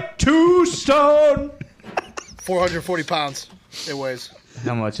 14.2 stone? 440 pounds. It weighs.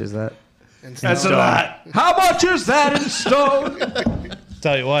 How much is that? That's a lot. How much is that in stone?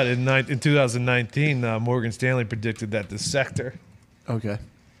 Tell you what, in 2019, Morgan Stanley predicted that the sector Okay.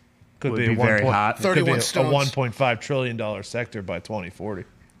 could Would be, be a very 1. hot. Could be 31 a stones. $1.5 trillion sector by 2040.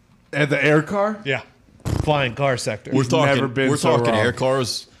 And the air car? Yeah, flying car sector. We're talking. never been we're so talking wrong. air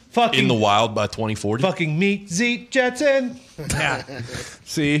cars Fucking in the wild by 2040. fucking meet Zeke Jetson.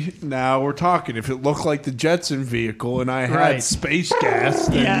 See, now we're talking. If it looked like the Jetson vehicle and I had Right. space gas,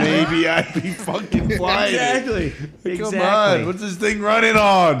 then Yeah. maybe I'd be fucking flying it. Come Exactly. on. What's this thing running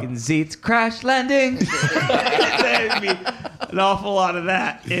on? And Zeet's crash landing. There'd be an awful lot of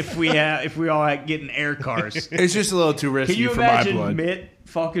that if we all had getting air cars. It's just a little too risky Can you for my imagine blood. Mitt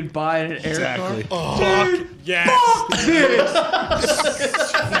fucking buying an air Exactly. car? Fuck yes.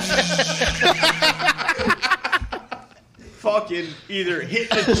 Fucking either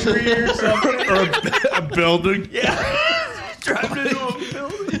hitting a tree or something. Or a building. Driving into a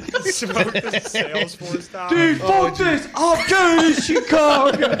building. Smoke the Salesforce down. Dude, fuck this. I'm going to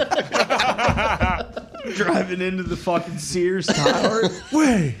Chicago. Driving into the fucking Sears Tower.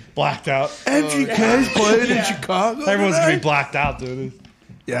 Wait, Blacked out. MGK's playing in Chicago? Everyone's today? gonna be blacked out, dude.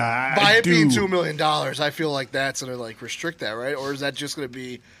 Yeah, By I it being do. $2 million, I feel like that's going to like restrict that, right? Or is that just going to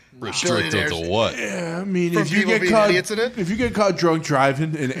be Restricted to billionaires? what? Yeah, I mean, From if you people get being caught, idiots in it? if you get caught drunk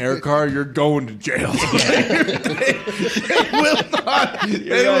driving in an air car, you're going to jail.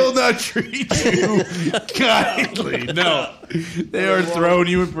 they will not treat you kindly. No, they are throwing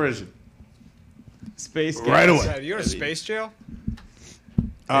you in prison Space right away. Yeah, you go to space jail?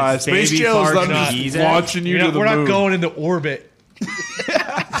 Space Baby jail is Park them just Keys launching you to the We're moon. not going into orbit.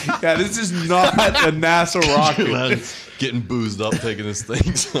 Yeah, this is not a NASA rocket. Man, getting boozed up, taking this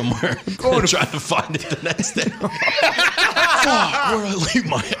thing somewhere, going to try to find it the next day. Fuck, where'd I leave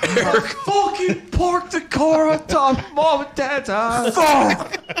my air? Fucking park the car on top of Mom and Dad's house.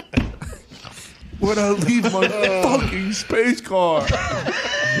 Fuck! Where'd I leave my fucking space car?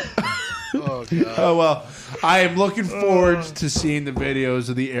 Oh, God. Oh, well, I am looking forward to seeing the videos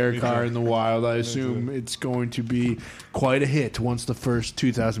of the air car in the wild. I assume it's going to be quite a hit once the first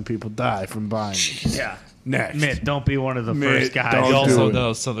 2,000 people die from buying it. Yeah. Next. Mitt, don't be one of the Mitt, first guys. don't You do also it.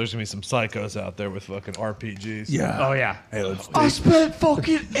 know, so there's gonna be some psychos out there with fucking RPGs. Yeah. Oh, yeah. Hey, let's I spent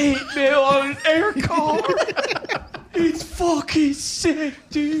fucking $8 million on an air car. It's fucking sick,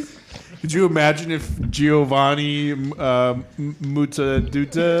 dude. Could you imagine if Giovanni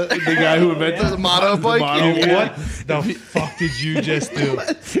Mutaduta, the guy who invented The motto bike? What the fuck did you just do?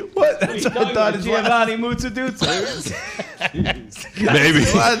 What? That's what I thought his last Giovanni Muzzaduta. Maybe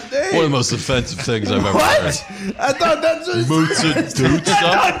last name. one of the most offensive things I've ever What? heard. I thought that's what Mutsa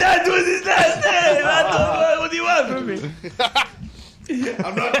That was his last name. What do you want from me?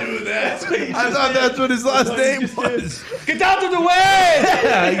 I'm not doing that. I thought that's what his last name was. Get out of the way!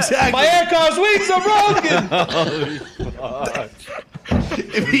 Yeah, exactly. My air car's wings are broken.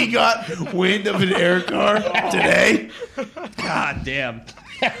 If he got wind of an air car today, God damn.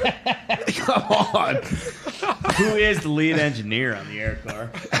 come on. Who is the lead engineer on the air car?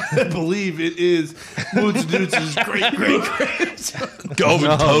 I believe it is Mutaduta's great.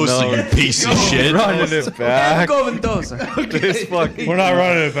 Goventosa, you piece of shit. Running it back. Goventosa. This fucking We're not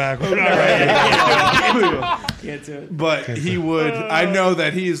running it back. We're not running it back. Can't do it. But he would. I know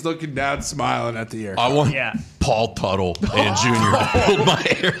that he is looking down, smiling at the air car. I want Yeah. Paul Tuttle and Junior to build my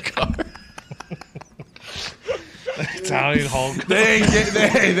air car. Italian Hulk. They ain't get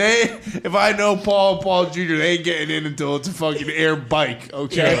they. If I know Paul Jr., they ain't getting in until it's a fucking air bike.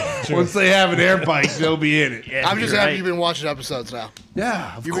 Okay, True. Once they have an air bike, they'll be in it. Yeah, I'm just you're happy right. you've been watching episodes now.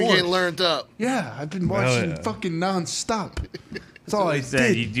 Yeah, of You've course. been getting learned up. Yeah, I've been watching yeah. fucking nonstop. That's all I Said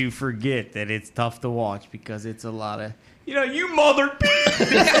did. you do forget that it's tough to watch because it's a lot of, you mother.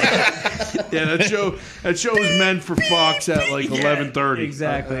 Yeah, that show was meant for Fox at like 11:30.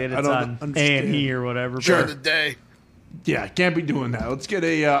 Exactly, and I it's don't on understand. A&E or whatever. During the day. Yeah, can't be doing that. Let's get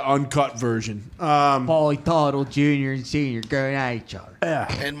a uncut version. Paulie Tuttle Jr. and Sr. going at each other. Yeah,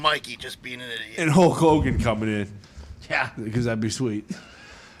 And Mikey just being an idiot. and Hulk Hogan coming in. Yeah. Because that'd be sweet.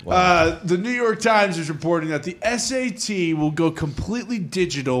 The New York Times is reporting that the SAT will go completely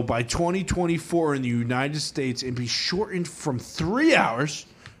digital by 2024 in the United States and be shortened from 3 hours,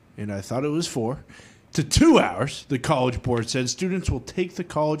 and I thought it was 4, to 2 hours. The College Board said students will take the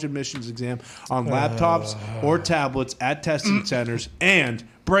college admissions exam on laptops or tablets at testing centers, and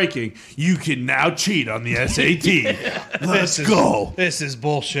breaking, you can now cheat on the SAT. Let's go. This is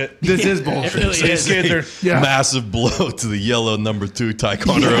bullshit. This is bullshit. It really These is. kids are Yeah. Massive blow to the yellow number 2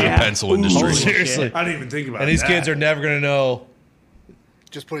 Taekwondo Yeah. pencil industry. Holy seriously. shit. I didn't even think about And these that. kids are never going to know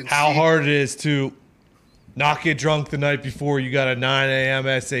Just putting how C. hard it is to not get drunk the night before you got a 9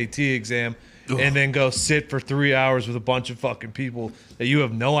 a.m. SAT exam and then go sit for 3 hours with a bunch of fucking people that you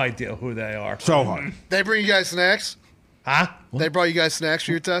have no idea who they are. so hard. They bring you guys snacks? Huh? They brought you guys snacks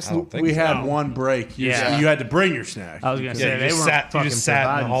for your test? We had one break. Yeah. You had to bring your snack. I was going to say, Yeah, they you just weren't sat, you fucking just sat in the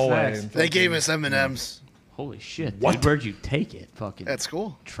providing hallway. snacks. And They gave us M&M's Holy shit. Dude, where'd you take it? Fucking at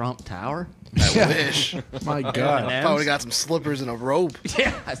school. Trump Tower? I wish. My God. M&Ms? Probably got some slippers and a robe.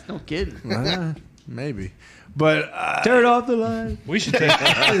 Yeah, that's no kidding. Maybe. But Turn off the light. we should take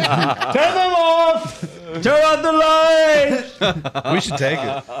Turn them off! Turn off the light. We should take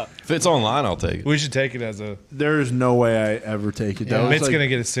it. If it's online, I'll take it. We should take it as a. there is no way I ever take it. That was, Mitt's like- going to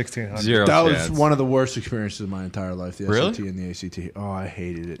get a 1600. Zero that was chance. one of the worst experiences of my entire life. The Really? SAT and the ACT. Oh, I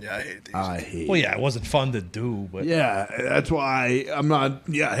hated it. Yeah, I hate these. I hate Well, it. yeah, it wasn't fun to do, but Yeah, that's why I'm not.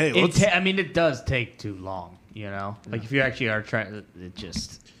 Yeah, hey, let's. I mean, it does take too long, Like, if you actually are trying, it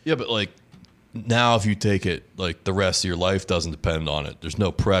just... Yeah, but like now, if you take it, like the rest of your life doesn't depend on it. There's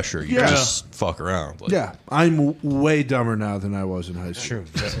no pressure. You Yeah. just fuck around. Like, Yeah, I'm way dumber now than I was in high school.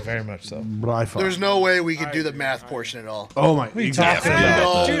 true, very much so. By far. There's no way we could do the math portion at all. Oh my! What are you talking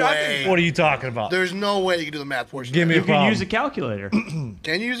about? No Dude, I way. What are you talking about? There's no way you can do the math portion. Give me a You can problem. use a calculator. Can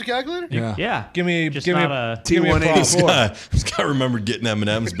you use a calculator? Yeah. Yeah. Give me, Just give me not a, a give me a problem. This guy remembered getting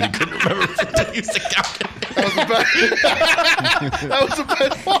M&Ms, but he couldn't remember to use the calculator. That was the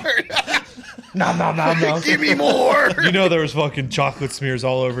best part. Nom, nom, nom, nom. Give me more. You know there was fucking chocolate smears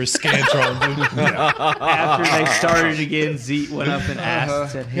all over his Scantron, dude. After they started again, Zeke went up and asked and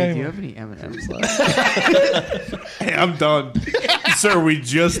said, "Hey, do you have any M&Ms left?" Hey, I'm done, sir. We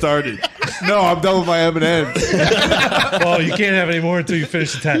just started. No, I'm done with my M&Ms. Well, you can't have any more until you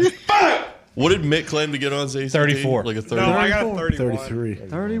finish the test. What did Mitt claim to get on his ACT? 34. Like a 30. No, I got a 31. 33.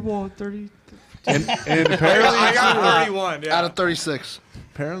 31, 30. And apparently, I got 31, yeah. Out of 36.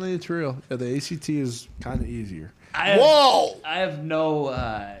 apparently it's real. Yeah, the ACT is kind of easier. Whoa! I have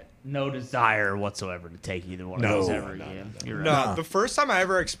no desire whatsoever to take either one of those ever again. You're right. No, the first time I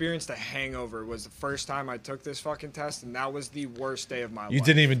ever experienced a hangover was the first time I took this fucking test, and that was the worst day of my life. You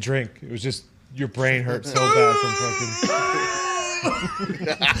didn't even drink. It was just your brain hurt so bad from fucking.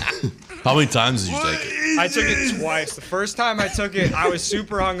 How many times did you take it? I took it twice. The first time I took it, I was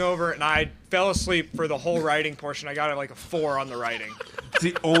super hungover, and I fell asleep for the whole writing portion. I got like a 4 on the writing.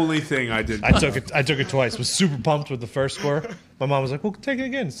 the only thing I did. I took it twice. Was super pumped with the first score. My mom was like, "Well, take it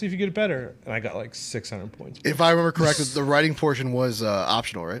again, see if you get it better." And I got like 600 points. If I remember correctly, the writing portion was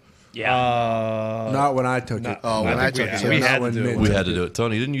optional, right? Yeah. Not when I took it. Oh, when I took it, we yeah. had to when do Mint it We took had to do it.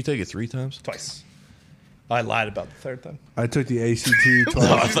 Tony, didn't you take it 3 times? twice. I lied about the third time. I took the ACT twice.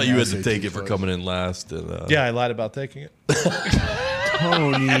 No, I thought you had to SAT take it for twice. coming in last. And, Yeah, I lied about taking it.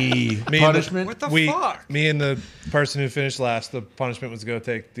 Tony. Me Punishment? What the we, fuck? Me and the person who finished last, the punishment was to go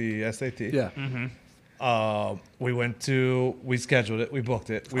take the SAT. Yeah. We scheduled it. We booked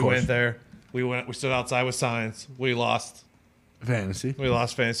it. We course. went there. We stood outside with signs. We lost. Fantasy. We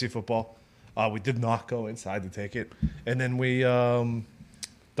lost fantasy football. We did not go inside to take it. And then we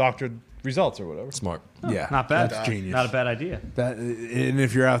doctored results or whatever. smart. Yeah. Not bad. That's genius. Not a bad idea. That, and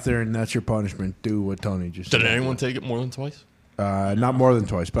if you're out there and that's your punishment, do what Tony just Did said. anyone take it more than twice? Not more than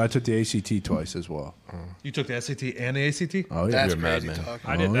twice, but I took the ACT twice as well. You took the SAT and the ACT? Oh, yeah. That's You're a crazy madman. talk.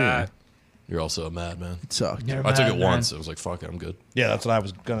 I did Oh, that. yeah. You're also a madman. It sucked. You're a I took it madman. once. It was like, fuck it, I'm good. Yeah, that's what I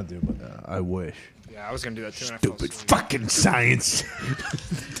was gonna do. But I wish. Yeah, I was gonna do that too. and I fell Stupid asleep. fucking science.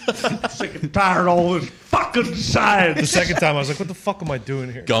 Sick and tired of all this fucking science. the second time I was like, "What the fuck am I doing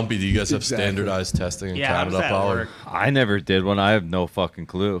here?" Gumpy, do you guys have Exactly. standardized testing in Yeah, I was Canada, at Paul? work. I never did one. I have no fucking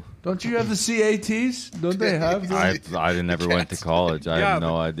clue. Don't you have the CATs? Don't they have them? I never went to college. I Yeah, have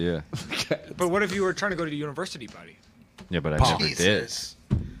no idea. But what if you were trying to go to university, buddy? Yeah, but I never did. Jesus.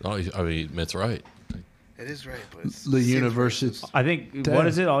 Oh, I mean, Mitt's right. It is right, but it's The university. I think, what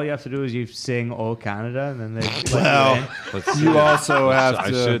is it? All you have to do is you sing "Oh Canada" and then they let Well, you in. Let's see. you also have I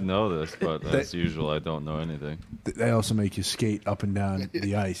to. should know this, but as usual, I don't know anything. They also make you skate up and down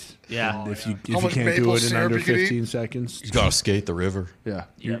the ice. Yeah. If you How much can't maple do it in syrup under you can eat? 15 seconds, You gotta skate the river. yeah,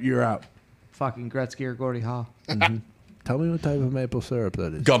 Yep. you're out. Fucking Gretzky or Gordie Howe. Tell me what type of maple syrup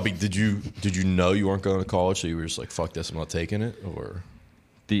that is. Gumpy, did you know you weren't going to college, so you were just like, fuck this, I'm not taking it? Or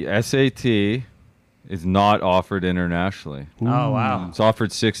The SAT is not offered internationally. Oh, wow. It's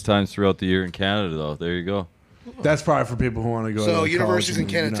offered 6 times throughout the year in Canada, though. There you go. That's probably for people who want to go. So to universities in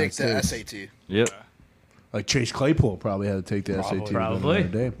college Canada the take the United States. SAT. Yep. Like Chase Claypool probably had to take the SAT. Probably.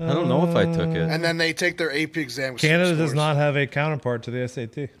 Day. I don't know if I took it. And then they take their AP exam. with Canada does scores. not have a counterpart to the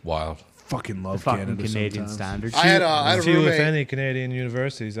SAT. wild. Fucking love Fucking Canada Canadian sometimes. standards. I had a Few, if roommate. any, Canadian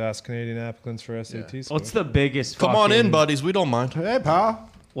universities ask Canadian applicants for SAT scores. What's the biggest? Come on in, fucking- buddies. We don't mind. Hey, pal.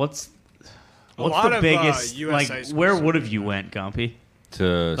 What's lot the of, biggest? USA Like, schools where are would have you went, Gumpy?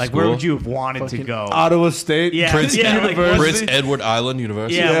 To Like, school. where would you have wanted to go? Ottawa State. Yeah, Prince, yeah, like, Prince Edward Island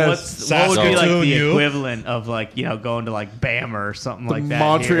University. Yeah, Yes. what would be like the Saskatoon, you? equivalent of like going to like Bama or something The like that?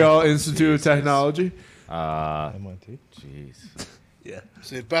 Montreal Institute of Technology. MIT? Jeez.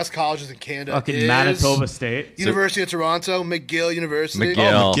 So the best colleges in Canada Fucking is Manitoba State. University of Toronto, McGill University,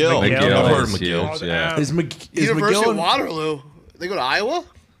 Oh, McGill. McGill. I've heard of is McGill. huge, Yeah, Is University McGill of Waterloo. They go to Iowa.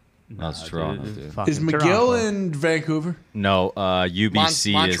 that's Toronto, dude. Fucking is McGill Toronto. in Vancouver? No, UBC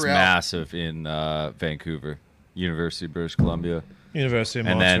is Montreal. massive in Vancouver. University of British Columbia. University of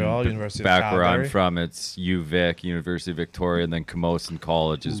And Montreal, then University back of where I'm Calgary. from, it's UVic, University of Victoria, and then Camosun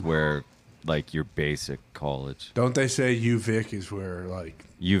College is where like your basic college. Don't they say UVic is where like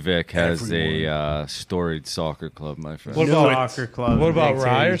UVic has Everyone. a storied soccer club, my friend. What about Soccer club. what about big titties,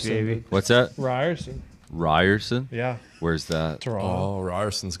 Ryerson? baby? What's that? Ryerson? Ryerson? Yeah, Where's that? Toronto. Oh,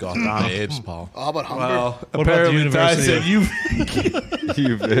 Ryerson's got the babes, Paul. How about Humber? well, What about the apparently Ty University said of-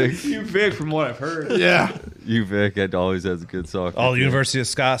 UVic. Too big from what I've heard. yeah. UVic had always has a good soccer. Oh, the team. University of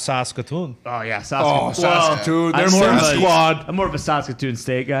Saskatoon. Oh yeah, Oh, Saskatoon. Saskatoon. They're I'm more more, of of a a, squad. I'm more of a Saskatoon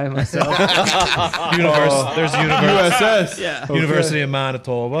State guy myself. There's the University, USS. yeah. University of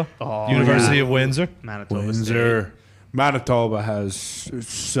Manitoba. Oh, University of Windsor. Manitoba Windsor. Manitoba has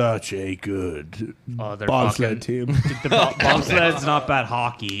such a good State. Oh, they're bobsled fucking, team. the bobsled's not bad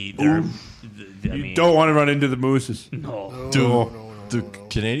hockey. They're, I mean, Don't want to run into the mooses. no. Do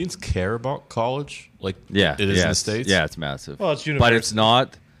Canadians care about college? Like, Yeah, it is yeah, in the it's- States? Yeah, it's massive. Well, it's but university. it's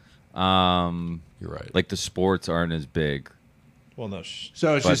not. You're right. Like the sports aren't as big, Well, no.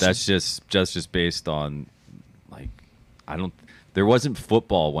 So it's but just, that's just based on, like, I don't. There wasn't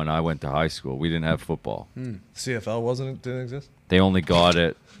football when I went to high school. We didn't have football. CFL didn't exist. They only got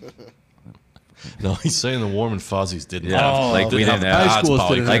it. No, he's saying the Warm and Fuzzies didn't Yeah, have like we didn't have. High schools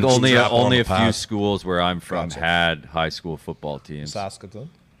didn't Like have only strap on only the a few pads. schools where I'm from Gotcha. had high school football teams. Saskatoon.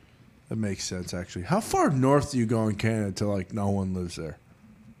 that makes sense actually. How far north do you go in Canada till like no one lives there?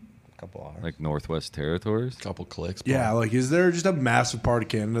 A couple hours. Like Northwest Territories. Couple clicks. Yeah, like is there just a massive part of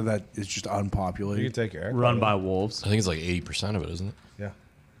Canada that is just You unpopulated? can take your air. Run by wolves. I think it's like 80% of it, isn't it? Yeah.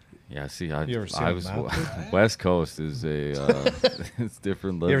 Yeah, see, You ever seen I a was map? West Coast is a it's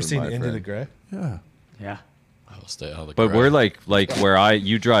different. You ever living, seen my Into friend. the Gray? Yeah. Yeah. I'll stay out of the But crowd. we're like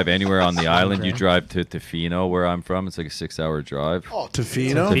you drive anywhere on the island. You drive to Tofino, where I'm from. It's like a 6-hour drive. Oh,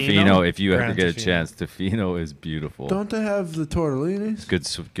 Tofino? Tofino, if you ever Grand get a Tofino. chance, Tofino is beautiful. Don't they have the tortellinis? Good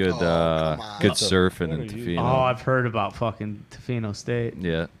come on. surfing in Tofino. Oh, I've heard about fucking Tofino State.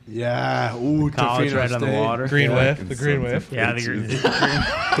 Yeah. Yeah. Ooh, College Tofino right on the State. water. Green Yeah. Wave. The Green Wave. Yeah,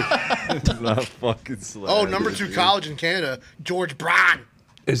 It's not fucking slow. Oh, number 2 college in Canada, George Brown,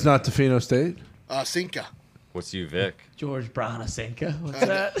 It's not Tofino State? Cinca. What's you, Vic? George Bronasenka. What's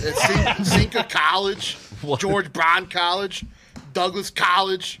that? It's Cinca College, George Brown College, Douglas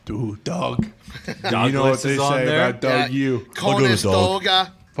College, Dude, Doug. You know what Douglas they is on say there? about Doug, you.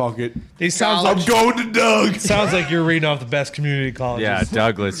 Conestoga. Fuck it. He sounds I'm like going to Doug. sounds like you're reading off the best community colleges. Yeah,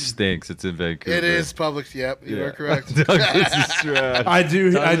 Douglas stinks. It's in Vancouver. It is public. Yep, you are correct. Douglas is trash. I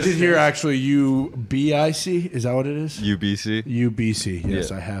did hear actually UBIC. Is that what it is? UBC. UBC. Yes,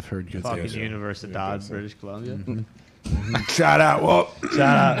 Yeah. I have heard good Fucking things. University of British Columbia. Shout out. Well,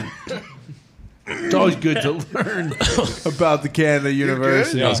 Shout out. it's always good to learn about the Canada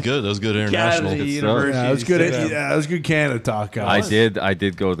University. That was good. That was good international. Canada stuff. University. Yeah, it was good. Yeah. Yeah, it was good Canada talk, guys. I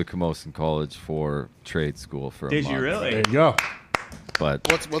did go to Camosun College for trade school for a Did month. you really? There you go. But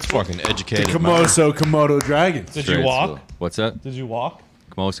What's Fucking The educated. Komodo Dragons. Did you trade walk? school. What's that? Did you walk?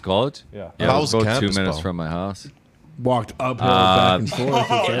 Camosun College? Yeah. Yeah, How it was was the about 2 campus, minutes Paul? from my house. Walked uphill back and forth.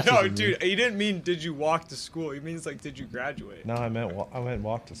 Oh no, dude! He didn't mean did you walk to school? He means like did you graduate? No, I meant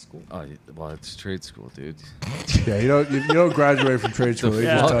walk to school. Oh, well, it's trade school, dude. Yeah, you don't graduate from trade school. They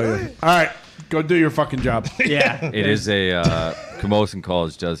Yeah. just tell you. All right, go do your fucking job. Yeah. It is a Camosun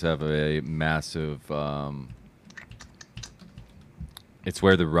College does have a massive. It's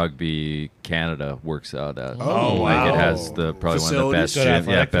where the Rugby Canada works out at. Oh, like wow. it has the probably one of the Facilities? best Good gym,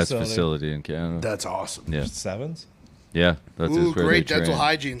 athletic best facility. facility in Canada. That's awesome. Yeah, Sevens. yeah, that's Ooh, where great they dental train.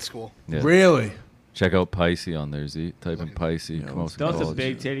 hygiene school. Yeah. Really? Check out Pisces on there, Z. Type in Pisces, Camosun Don't the College.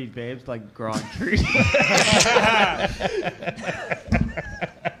 big titty babes like grow on trees?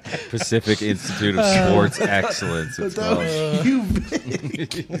 Pacific Institute of Sports Excellence. It's called. You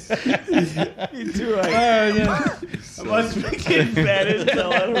You too, I must be getting fat as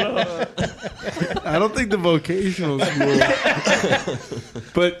hell. I don't know. I don't think the vocational school.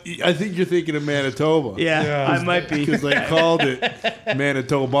 But I think you're thinking of Manitoba. Yeah, I might be. Because they called it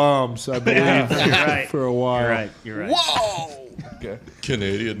Manitoba Bombs, I believe, You're right. for a while. You're right. You're right. Whoa!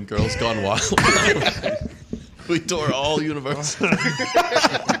 Canadian Girls Gone Wild. We tore all universities.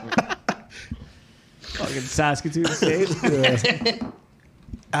 Fucking Saskatoon State.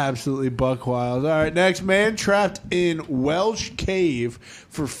 Absolutely buck wild. All right, next man trapped in Welsh cave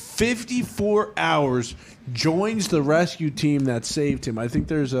for 54 hours joins the rescue team that saved him. I think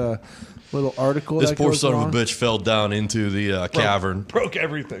there's a little article. This that poor goes son on. of a bitch fell down into the cavern. Broke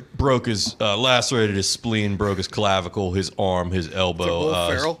everything. Broke his, lacerated his spleen, broke his clavicle, his arm, his elbow. Will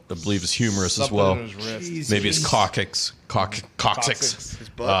Ferrell? I believe his humerus as Something well. in his wrist. Maybe his coccyx. Coccyx. His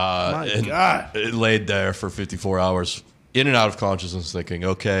butt. My And God. it laid there for 54 hours, in and out of consciousness, thinking,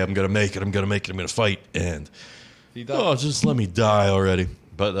 okay, I'm going to make it, I'm going to make it, I'm going to fight. And, oh, just let me die already.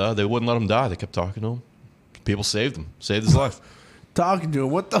 But they wouldn't let him die. They kept talking to him. People saved him, saved his life. Talking to him.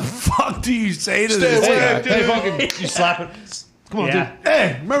 What the fuck do you say to this guy? Hey, fucking, you slap it. Come on, Yeah. dude.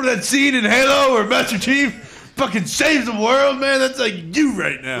 Hey, remember that scene in Halo where Master Chief fucking saves the world, man? That's like you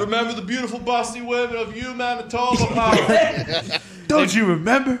right now. Remember the beautiful busty women of you, Manitoba power. Don't you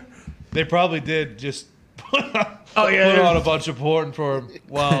remember? They probably did just put yeah. on a bunch of porn for him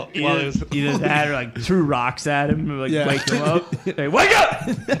while he was. You just had like threw rocks at him, and, like Yeah. wake him up. Hey, wake up!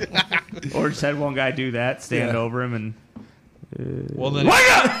 Or just had one guy do that, stand Yeah. over him, and Well, then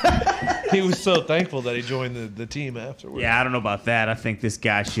he was so thankful that he joined the team afterwards. yeah, I don't know about that. I think this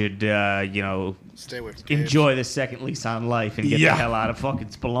guy should, Stay away from caves. enjoy the second lease on life and get Yeah. the hell out of fucking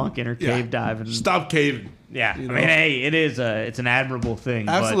spelunking or Yeah. cave diving. Stop caving. Yeah, You I know? mean, hey, it's an admirable thing.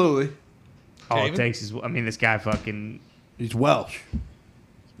 Absolutely. But all it Caving? takes is, I mean, this guy fucking, He's Welsh.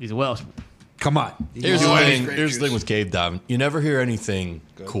 he's a Welshman. Come on. Here's the Oh, thing. grape Here's the thing juice. with cave diving. You never hear anything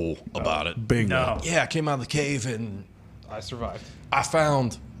cool about it. Bingo. No. Yeah, I came out of the cave and I survived.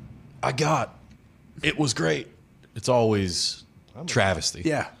 it was great. It's always travesty.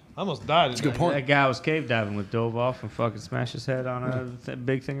 Yeah. I almost died. That's a good point. That guy was cave diving with dove off and fucking smashed his head on a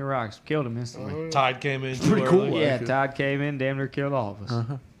big thing of rocks. Killed him instantly. Tide came in. Pretty too cool. early. Yeah, Todd came in, damn near killed all of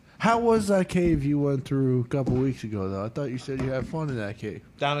us. How was that cave you went through a couple weeks ago, though? I thought you said you had fun in that cave.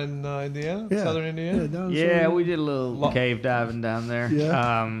 Down in Indiana, Yeah. southern Indiana. down in Yeah, southern- we did a little cave diving down there.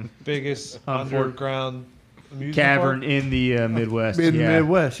 Yeah. Biggest Unfor- underground amusement Cavern park. in the Midwest. in yeah.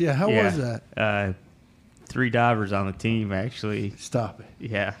 Midwest. Yeah. How Yeah. was that? 3 divers on the team, actually. Stop it.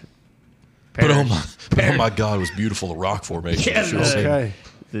 Yeah. But parish. oh my God, it was beautiful. The rock formation. Yeah, You should've seen it. Okay.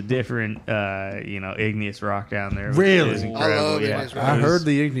 The different, igneous rock down there. Really? is I incredible. love Yeah, igneous rock. I heard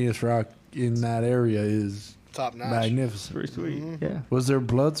the igneous rock in that area is Top notch. magnificent. pretty sweet. Mm-hmm. Yeah. Was there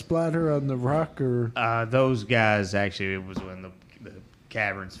blood splatter on the rock or? Those guys actually, it was when the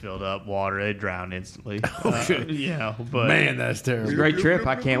caverns filled up, water, they drowned instantly. But Man, that's it's a terrible. great trip.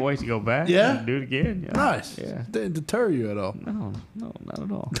 I can't wait to go back. Yeah? and do it again. Yeah. Nice. Yeah. Didn't deter you at all. No, not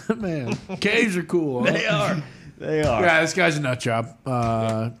at all. Man, caves are cool. Huh? They are. They are. Yeah, this guy's a nut job.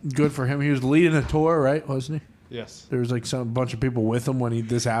 Good for him. He was leading a tour, right? Wasn't he? Yes. There was like some bunch of people with him when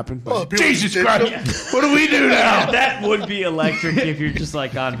this happened. Oh, people Jesus did Christ! What do we do now? That would be electric if you're just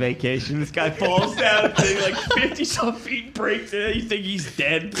like on vacation. This guy falls down a thing like 50-some feet, breaks it. You think he's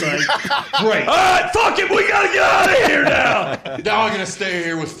dead. Like, Great. all right, fuck him. We gotta get out of here now. Now I'm gonna stay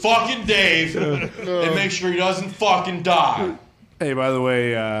here with fucking Dave and make sure he doesn't fucking die. Hey, by the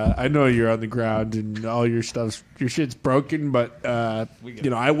way, I know you're on the ground and all your shit's broken, but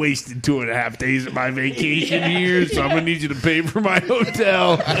I wasted 2.5 days of my vacation here, so I'm gonna need you to pay for my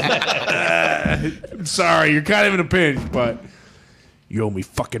hotel. I'm sorry, you're kind of in a pinch, but you owe me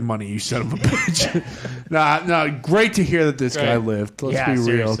fucking money, you son of a bitch. Nah, great to hear that this guy lived. Let's Yeah, be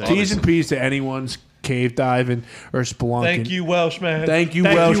real. seriously. T's and P's to anyone's cave diving or spelunking. Thank you, Welshman. Thank you,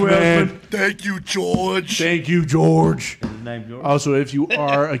 Welshman. Thank you, George. Thank you, George. Name George. Also, if you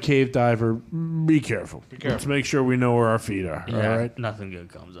are a cave diver, be careful. Let's make sure we know where our feet are. Yeah, All right. nothing good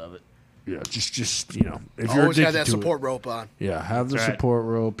comes of it. Yeah. Just if you're Always addicted have that to support rope on. it, yeah, have the That's right. support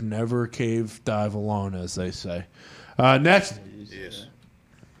rope. Never cave dive alone, as they say. Next, Yes.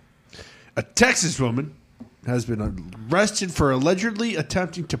 a Texas woman has been arrested for allegedly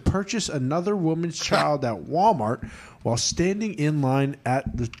attempting to purchase another woman's child at Walmart while standing in line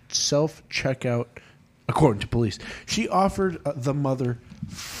at the self-checkout. According to police, she offered the mother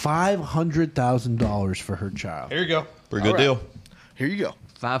 $500,000 for her child. Here you go. Pretty good All right. deal. Here you go.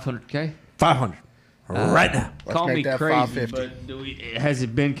 500K. $500 right now. Call me make that crazy, 550. but has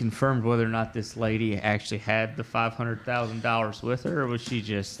it been confirmed whether or not this lady actually had the $500,000 with her, or was she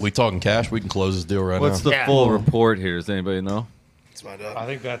just? We talking cash? We can close this deal right What's now. the Yeah. full report here? Does anybody know? Let's find I out.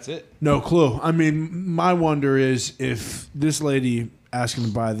 think that's it. No clue. I mean, my wonder is if this lady asking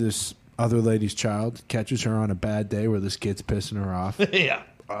to buy this other lady's child catches her on a bad day where this kid's pissing her off. Yeah.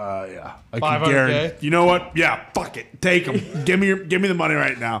 Yeah, I can 500K? guarantee. You know what? Yeah, fuck it. Take them. give me the money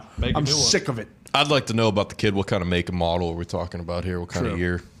right now. Make a I'm new one. sick of it. I'd like to know about the kid. What kind of make and model are we talking about here? What kind True. of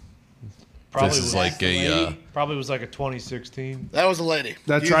year? Probably This is was like a. Probably was like a 2016. That was a lady.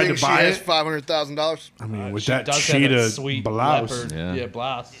 That Do you tried think to buy she has it? $500,000? I mean, with She that does have cheetah that sweet blouse. leopard. Yeah. Yeah,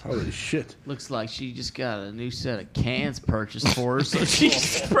 blouse. Holy shit. Looks like she just got a new set of cans purchased for her, so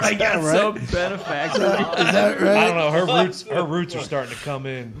she's probably got some benefactor. Is that right? I don't know. Her roots are starting to come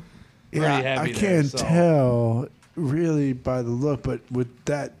in. Pretty Yeah, heavy I there, can't so. tell really by the look, but with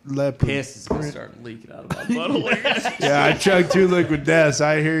that leopard. Piss is gonna start leaking out of my butt. Yeah, I chugged 2 liquid deaths.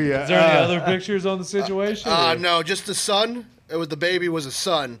 I hear you. Is there any other pictures on the situation? or- No, just the son. It was the baby was a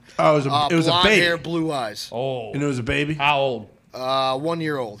son. Oh, it was a blonde baby. hair, blue eyes. Oh, And it was a baby. how old? 1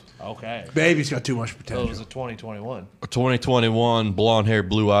 year old. Okay. Baby's got too much So it potential. was a 2021. 2021, blonde hair,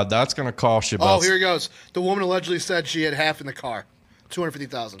 blue eyed. That's going to cost you about. Oh, here he goes. The woman allegedly said she had half in the car.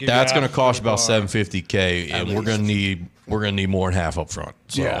 250,000. That's going to half cost for you about the car. $750K, and we're going to need more than half up front.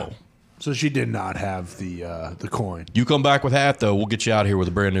 So Yeah. So she did not have the coin. you come back with half though, we'll get you out of here with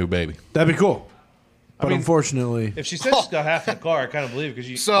a brand new baby. That'd be cool. But mean, unfortunately, If she said she's got half in the car, I kind of believe it because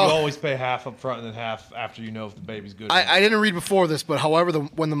you So- always pay half up front and then half after you know if the baby's good. I didn't read before this, but however,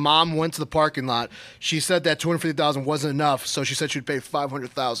 when the mom went to the parking lot, she said that 250,000 wasn't enough, so she said she'd pay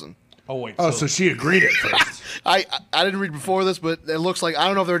 500,000. oh wait. so she agreed at first. I didn't read before this, but it looks like I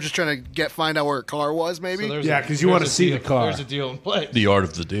don't know if they were just trying to find out where her car was, maybe. there's Yeah, a- 'cause you wanna there's a see deal- the car. There's a deal in place. The art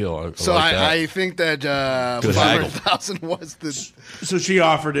of the deal. I So like that. I think that Good 500,000 was the So she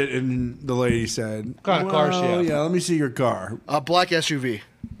offered it, and the lady said, What kind of car she have? Yeah, let me see your car. black SUV.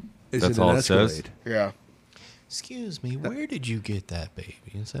 Is That's it all an it says? Escalade? Yeah. Excuse me, where did you get that baby?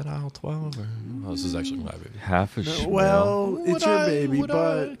 Is that aisle 12? Or... Oh, this is actually my baby. Half a schmil. Well, it's your baby,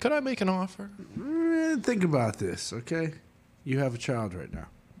 but could I make an offer? think about this, okay? You have a child right now.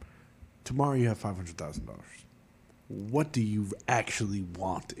 Tomorrow you have $500,000. What do you actually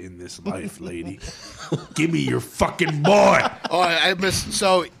want in this life, lady? Give me your fucking boy. Oh, I missed.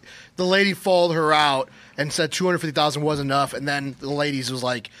 So the lady followed her out and said 250,000 was enough, and then the ladies was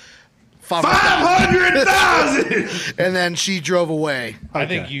like 500,000, 500,000. and then she drove away. I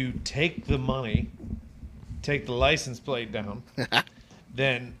think you take the money, take the license plate down,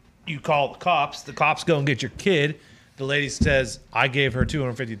 then you call the cops. The cops go and get your kid. the lady says, I gave her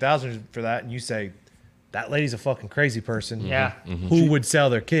 $250,000 for that, and you say, that lady's a fucking crazy person. Yeah. Who would sell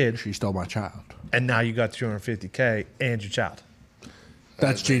their kid? She stole my child. And now you got $250K and your child.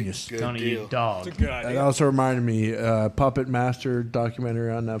 That's genius. Good Tony, you deal. dog. That also reminded me, Puppet Master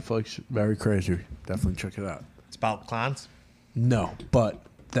documentary on Netflix. Very crazy. Definitely check it out. It's about clowns. No, but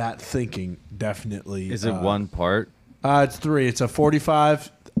that thinking definitely. Is it one part? It's 3. It's a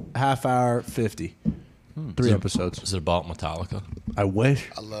 45, half hour, 50. 3 episodes. Is it about Metallica? I wish.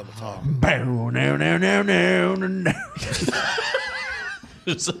 I love it. Talk.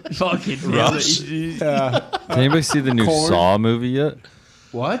 Fucking Rush. Did anybody see the new Corn. Saw movie yet?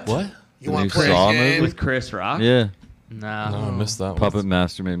 What? What? You The want new to play Saw a game? movie? with Chris Rock. Yeah. No. No, I missed that one. Puppet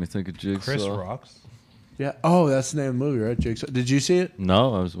Master made me think of Jigsaw. Chris rocks. Yeah. Oh, that's the name of the movie, right? Jigsaw. Did you see it?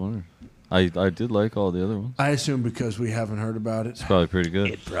 No, I was wondering. I did like all the other ones. I assume because we haven't heard about it. It's probably pretty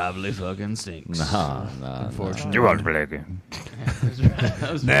good. It probably fucking stinks. Nah. Unfortunately. You won't play again.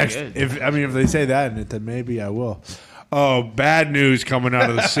 That was Next, pretty good. if they say that in it, then maybe I will. Oh, bad news coming out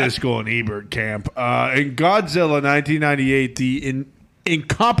of the Siskel and Ebert camp. In Godzilla 1998, the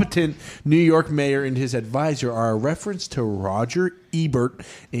incompetent New York mayor and his advisor are a reference to Roger Ebert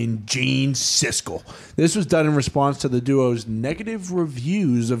and Gene Siskel. This was done in response to the duo's negative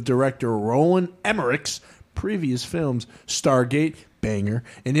reviews of director Roland Emmerich's previous films, Stargate, banger,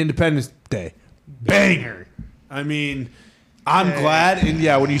 and Independence Day, banger. I mean, I'm glad, and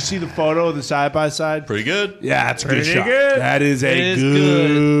yeah, when you see the photo of the side by side, Pretty good. yeah, it's a good Pretty shot. good. That is It a is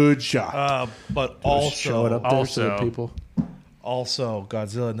good shot. But Show it up there so that also- people. also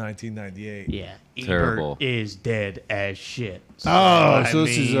Godzilla 1998. Yeah. Terrible. Ebert is dead as shit. So, Oh, so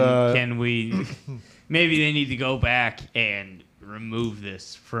this is, Can we... Maybe they need to go back and remove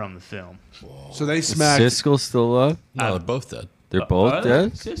this from the film. So they Is smacked. Siskel still up? No, they're both dead. They're both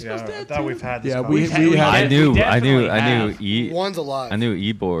dead? Siskel's Yeah, I dead thought too? we've had this. Yeah, conversation. we had. I knew definitely have. One's alive. I knew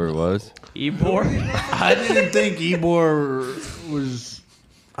Ebor was. Ebor? I didn't think Ebor was.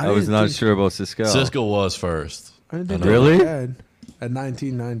 I was didn't not think- sure about Siskel. Siskel was first. I didn't think Really? he was dead at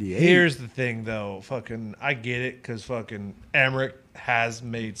 1998. Here's the thing, though. Fucking, I get it, because fucking Emmerich has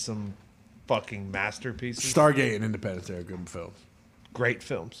made some fucking masterpieces. Stargate and Independence Day are good films. Great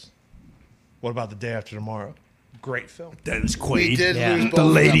films. What about The Day After Tomorrow? Great film. Dennis We Quaid, did lose both the of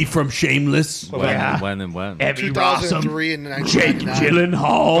lady them. from Shameless. When, Yeah. when and when? Abby Rossum, 2003 and Jake 1999.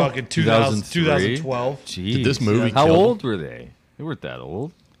 Gyllenhaal. Fucking 2012. Jeez. Did this movie How kill them? old were they? They weren't that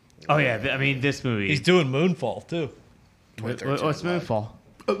old. Oh, yeah. I mean, this movie. He's doing Moonfall, too. What's Moonfall?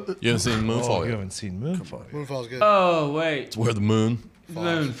 You haven't seen Moonfall Oh, you yet? haven't seen Moonfall. Moonfall's good. Oh, wait. It's where the moon.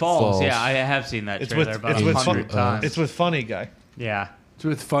 Moon Falls. Falls. Yeah, I have seen that It's with, trailer about it's, with 100 times. it's with Funny Guy. Yeah. It's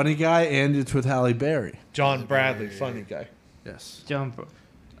with Funny Guy and it's with Halle Berry. John Bradley, Funny Guy. Yes. Jump.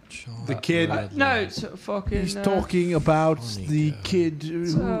 The kid. No, it's fucking. He's talking about the kid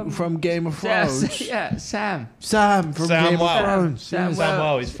from Game of Thrones. Yeah, Sam. Sam from Sam Game Wow. of Thrones. Sam Yes.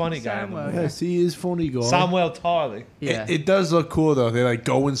 Samuel, he's Funny Guy. in the movie. Yes, he is funny guy. Samuel Tarly. Yeah. It does look cool though. They like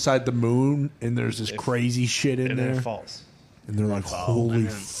go inside the moon and there's this crazy shit in And then it there, falls. and they're like, "Holy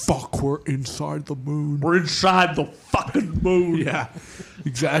fuck, we're inside the moon." We're inside the fucking moon. Yeah,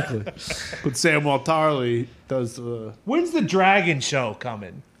 exactly. But Samuel Tarly does When's the Dragon Show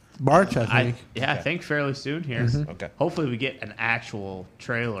coming? March, I think. I think fairly soon here. Okay. Hopefully, we get an actual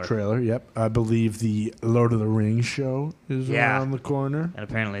trailer. Trailer. Yep, I believe the Lord of the Rings show is Yeah. around the corner. And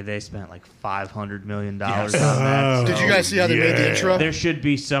apparently, they spent like $500 million on that. Did you guys see how they made the intro? There should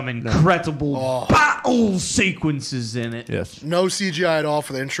be some incredible battle sequences in it. Yes. No CGI at all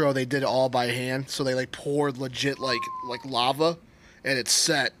for the intro. They did it all by hand. So they like poured legit like lava, and it's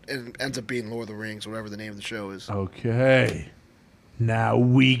set and it ends up being Lord of the Rings, whatever the name of the show is. Okay. Now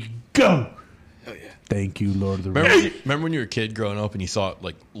we go. Oh yeah. Thank you, Lord of the Rings. Remember when you were a kid growing up and you thought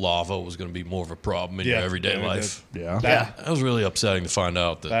like lava was going to be more of a problem in your everyday we life? Yeah. That was really upsetting to find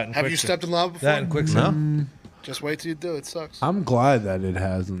out that. That and Have you Quicksand. stepped in lava before? That and Quicksand. Just wait till you do. It sucks. I'm glad that it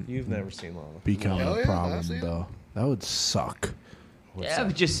hasn't You've never seen lava. become Hell a yeah, problem, I've seen it. though. That would suck. Yeah,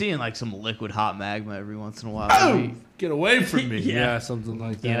 but just seeing like some liquid hot magma every once in a while. would be- Get away from me. Yeah. something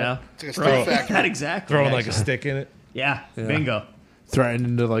like that. You know? It's like a steak factory. Not exactly. Throwing like a actually. stick in it. Yeah, bingo.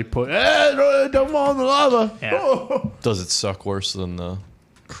 Threatening to like put, don't fall in the lava. Yeah. Does it suck worse than the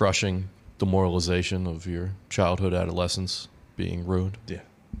crushing demoralization of your childhood adolescence being ruined? Yeah.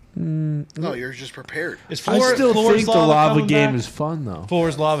 No, you're just prepared. Is I still think the lava game is fun, though.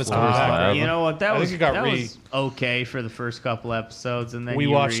 Floor's Lava's coming back. Lava. You know what? That I was think it got that re- was okay for the first couple episodes, and then We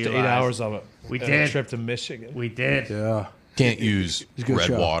you watched 8 realized- hours of it. We And did. A trip to Michigan. We did. Yeah. Can't use a good red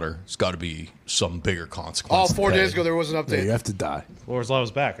show. water. It's got to be some bigger consequence. Oh, 4 to days pay. ago there was an Yeah, update. you have to die. Floor's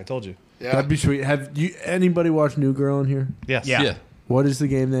Lava's back. I told you. Yeah. That'd be sweet. Have you anybody watched New Girl in here? Yes. Yeah. What is the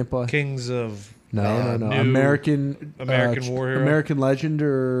game they play? Kings of No. New American War Hero? American Legend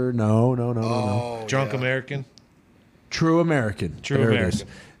or no. Oh, Drunk yeah. American. True American. True There it American. is.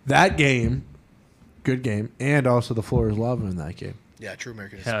 That game, good game, and also the floor is lava in that game. Yeah, True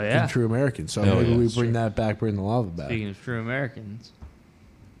American. Is Hell In yeah. True American. So Hell maybe yeah, we that's bring that back, bring the lava back. Speaking of true Americans.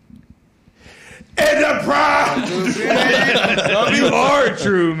 Enterprise. You are a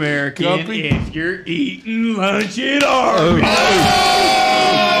true American Guppy. if you're eating lunch at Arby's.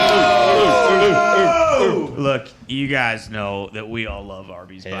 Look, you guys know that we all love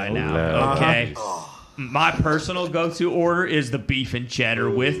Arby's by now, okay? My personal go-to order is the beef and cheddar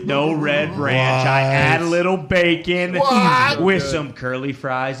with no red ranch. I add a little bacon with some curly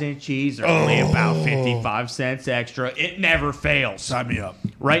fries and cheese. They're only about 55 cents extra. It never fails. Sign me up.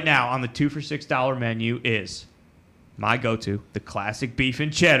 Right now on the 2 for $6 menu is my go-to, the classic beef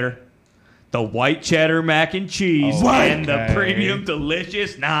and cheddar, the white cheddar mac and cheese, and the Okay. premium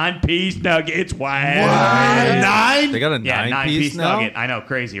delicious 9-piece nuggets. Wow. Nine? They got a Yeah, 9-piece now? nugget. I know,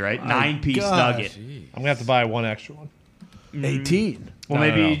 crazy, right? 9-piece gosh. nugget. I'm gonna have to buy one extra one. 18. Well, No,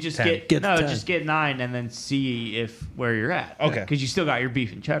 maybe no, you just 10. Get the 10. just get 9 and then see if where you're at. Okay. Because you still got your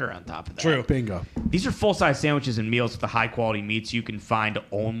beef and cheddar on top of that. True. Bingo. These are full-size sandwiches and meals with the high-quality meats you can find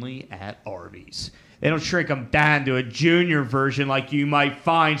only at Arby's. They don't shrink them down to a junior version like you might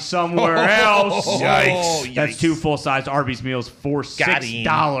find somewhere else. Yikes. That's 2 full-size Arby's meals for Got him.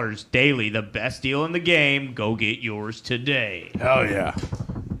 $6 daily. The best deal in the game. Go get yours today. Hell yeah.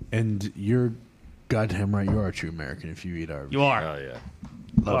 And you're goddamn right. You are a true American if you eat Arby's. You are. Oh, yeah.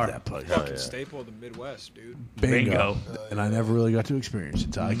 Love that place. Staple of the Midwest, dude. Bingo. Bingo. And I never really got to experience it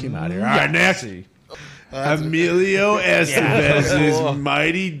until I came out here. All right, next. Emilio Estevez's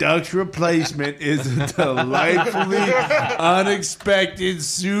Mighty Ducks replacement is a delightfully unexpected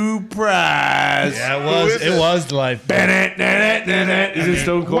surprise. Yeah, it was life. Is it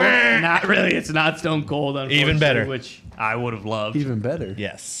Stone Cold? Not really. It's not Stone Cold, unfortunately. Even better. Which I would have loved. Even better.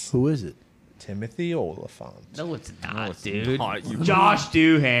 Yes. Who is it? Timothy Oliphant. No, it's not, dude. not, you- Josh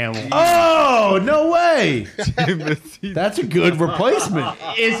Duhamel. Oh, no way. That's a good replacement.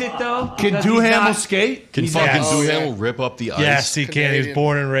 Is it, though? Can Because he's Duhamel not- skate? Can He's fucking not- Duhamel rip up the ice? Yes, he can. He was Canadian.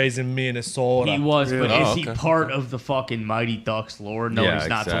 born and raised in Minnesota. He was, but Oh, is he okay. part of the fucking Mighty Ducks lore? No, Yeah, he's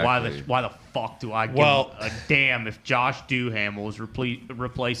not. exactly. So why the fuck do I give Well- a damn if Josh Duhamel is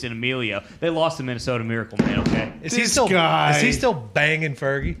replacing Emilio? They lost the Minnesota Miracle Man, okay? Is he This still? guy- Is he still banging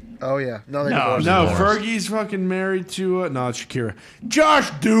Fergie? Oh, yeah. No, they No, divorced. No, Divorced. Fergie's fucking married to no, it's Shakira. Josh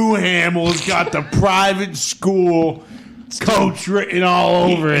Duhamel's got the private school coach written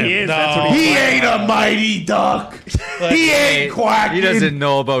all over him. He is. That's what He he's ain't a mighty duck. He ain't quacking. He doesn't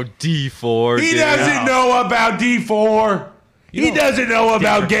know about D4. He dude. doesn't know about D4. He don't- doesn't know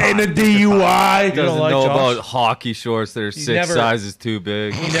about getting a DUI. He doesn't like know Josh? about hockey shorts that are 6 never- sizes too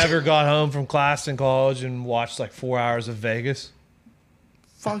big. He never got home from class in college and watched like 4 hours of Vegas.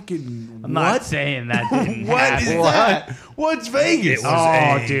 Fucking I'm not what? saying that didn't What is happen. that? What's Vegas? It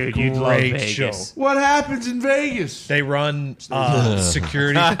was Oh, a dude, you'd love great Vegas. show. What happens in Vegas? They run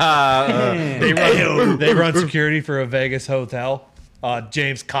security. They run security for a Vegas hotel.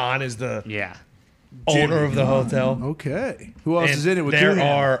 James Caan is the Yeah. owner of the hotel. Okay. Who else And is in it with there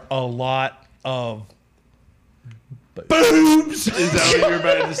Duhamel? are a lot of boobs. Is that what you're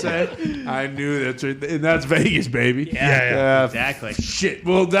about to say? I knew that's right. And that's Vegas, baby. Yeah, exactly. Shit.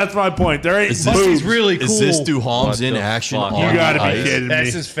 Well, that's my point. There ain't Is boobs. this, He's really cool. Is this Duham's What in the action fuck? on You gotta the be ice? kidding me.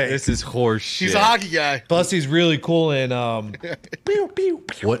 That's his face. This is horse shit. He's a hockey guy. Plus, he's really cool in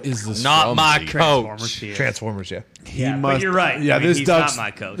What is this? Not from, my Lee? Transformers. coach. he is. Transformers. Yeah, He Yeah, but must. you're right. Yeah, I mean, this he's Ducks. not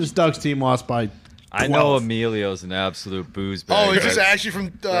my coach. This Ducks team lost by. I 12. know Emilio's an absolute booze bag. Oh, is this right? actually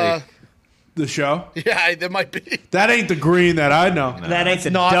from? The show. Yeah, that might be. That ain't the green that I know. That ain't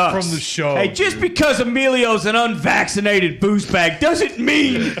the not Ducks. from the show. Hey, just because Emilio's an unvaccinated booze bag doesn't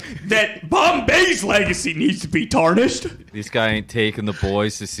mean that Bombay's legacy needs to be tarnished. This guy ain't taking the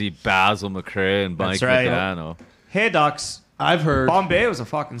boys to see Basil McRae and Mike That's right. Modano. Hey, Ducks. I've heard. Bombay was a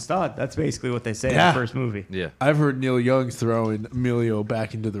fucking stud. That's basically what they say in Yeah. the first movie. Yeah. I've heard Neil Young throwing Emilio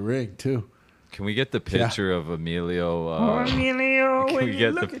back into the ring too. Can we get the picture of Emilio? Emilio, Can when we you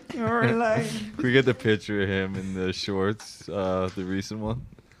get look the- at your life. Can we get the picture of him in the shorts, the recent one?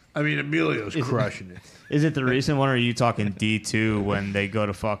 I mean, Emilio's crushing it. Is it the recent one, or are you talking D2 when they go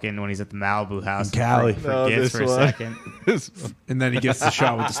to fucking, when he's at the Malibu house? In Cali. and No, forgets this for a one. second. And then he gets the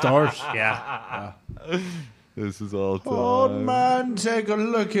shot with the stars. Yeah. This is all time. Old man, take a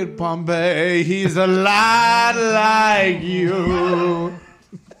look at Pompey. He's a lot like you.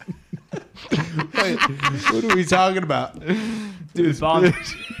 Wait, what are we talking about? Dude,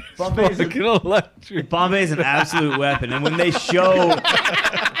 Bombay's an absolute weapon. And when they show...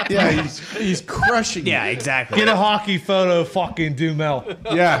 Yeah, he's crushing Yeah, it. exactly. Get a hockey photo, fucking Dumel.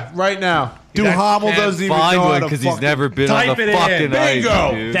 Yeah, right now. Duhamel doesn't even Find know how one to because he's fucking... never been on Type the it in. fucking ice.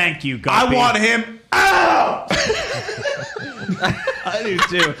 Bingo. Dude. Thank you, I Guppy. want him out! I do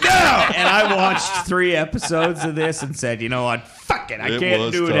too. No! And I watched 3 episodes of this and said, you know what? Fuck it. I It can't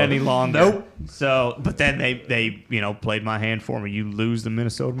was do it tough. any longer. Nope. So, but then they played my hand for me. You lose the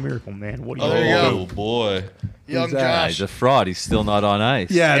Minnesota Miracle, man. What do you there you Oh go. boy. Young Yeah, Josh. he's a fraud. He's still not on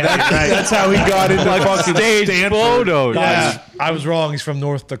ice. Yeah, that's how he got into fucking Stage Stanford. photos. Yeah. I was wrong. He's from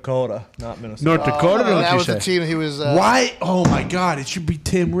North Dakota, not Minnesota. North Dakota, don't that you was say? the team he was. Why? Oh my God! It should be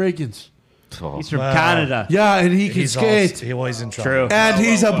Tim Riggins. Oh, He's from Canada. Yeah, and he can He's skate. he's in trouble. True. And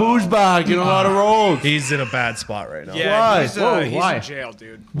he's a boozebag in a lot of roles. He's in a bad spot right now. Yeah, Why? he's, Whoa, he's why? in jail,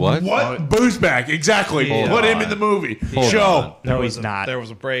 dude. what? What? Boozebag, exactly. Hold Put him on. in the movie. Hold Show. on. No, was he's not. There was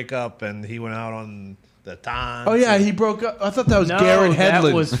a breakup, and he went out on the time. Oh yeah, he broke up. I thought that was No, Garrett that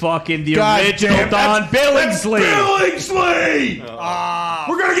Hedlund. was fucking the God original damn, Don that's Billingsley. Billingsley!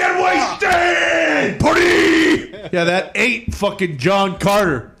 We're gonna get wasted! Party! Yeah, that ain't fucking John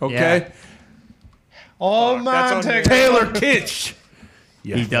Carter, okay? Yeah. Oh That's man, on take me. Taylor Kitsch.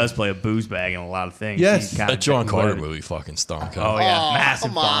 He does play a booze bag in a lot of things. Yes. He's kinda That John Carter converted. movie fucking stunk. Oh, yeah. Oh, Massive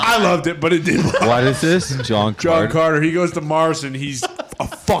come on. bomb. I loved it, but it did. What is this? John John Carter. Carter, he goes to Mars and he's a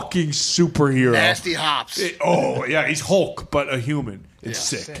fucking superhero. Nasty hops. Oh, yeah, he's Hulk, but a human. It's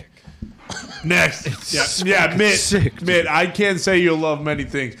sick. Next. Yeah, Mitt, I can't say you'll love many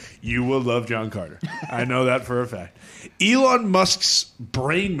things. You will love John Carter. I know that for a fact. Elon Musk's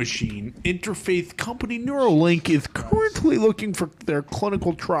brain machine interfaith company Neuralink is currently looking for their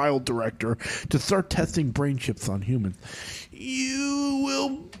clinical trial director to start testing brain chips on humans. You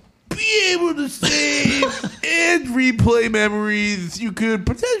will be able to save and replay memories. You could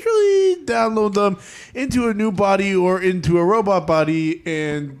potentially download them into a new body or into a robot body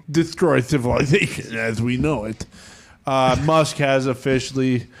and destroy civilization as we know it. Musk has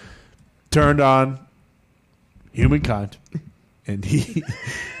officially turned on humankind, and he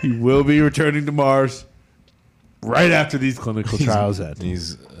will be returning to Mars right after these clinical trials end.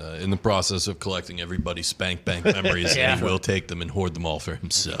 He's in the process of collecting everybody's spank bank memories, and he will take them and hoard them all for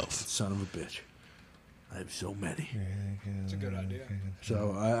himself. Son of a bitch. I have so many. It's a good idea.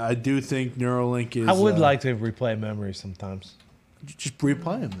 So I do think Neuralink is... I would like to replay memories sometimes. Just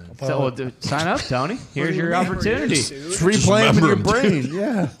replay them then. So sign up, Tony. Here's your opportunity. Just replay them in your remember 'em. brain,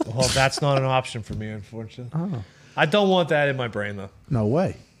 yeah. Well, that's not an option for me, unfortunately. I don't want that in my brain, though. No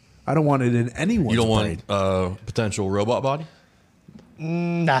way. I don't want it in anyone's You don't brain. want potential robot body?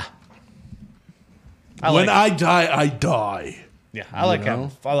 Nah. When I die, I die. Yeah, I like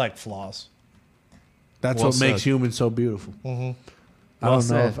know? I like flaws. That's Well what makes said. humans so beautiful. I Well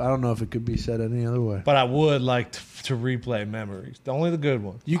don't know if it could be said any other way. But I would like to replay memories. Only the good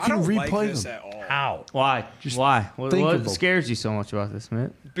ones. You I can don't replay like this them. at all. How? Why? Why? What thinkable. scares you so much about this,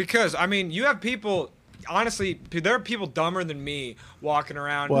 man? Because I mean, you have people. Honestly, there are people dumber than me walking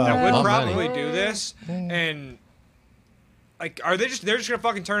around Well, that would not probably many. do this, and like, are they just? They're just gonna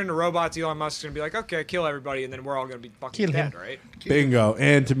fucking turn into robots. Elon Musk's gonna be like, okay, kill everybody, and then we're all gonna be fucking Kill dead, him. right? Bingo.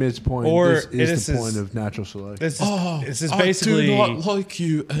 And to Mitt's point, Or this is this the is- point of natural selection. This is basically. I do not like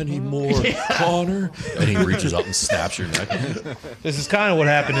you anymore, Connor. And he reaches up and snaps your neck. This is kind of what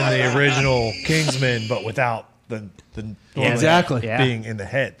happened in the original Kingsman, but without the Yeah, exactly. Yeah. being in the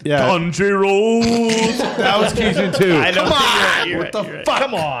head. Yeah. Country roads. That was Kingsman 2. I know. What the fuck?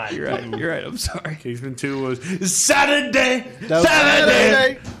 Come on. You're right. You're right. I'm sorry. Kingsman 2 was Saturday,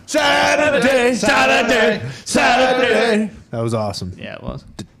 Saturday. Saturday. That was awesome. Yeah, it was.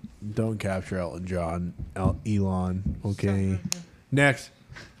 Don't capture Elton John, Elon. Okay. Next.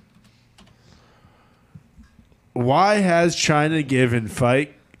 Why has China given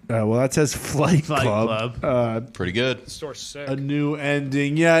Fight? Well, that says Flight Club. Pretty good. Store's sick. A new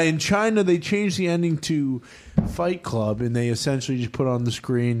ending. Yeah, in China they changed the ending to Fight Club, and they essentially just put on the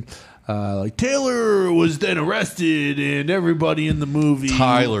screen like Taylor was then arrested, and everybody in the movie.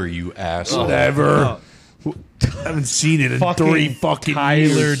 Tyler, you asshole. Whatever. I haven't seen it in Fucking 3 fucking Tyler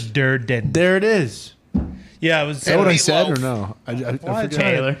years. Durden. There it is. Yeah, it was. Is that what I said Meatloaf. or no? I Why forgot.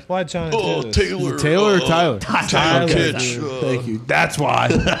 Taylor. Why China? Oh, do this? Taylor. Taylor or Tyler? Tyler Okay. Kitsch. Thank you. That's why.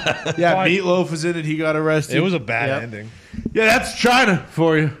 Yeah, Why- Meatloaf was in it. He got arrested. It was a bad Yep. ending. Yeah, that's China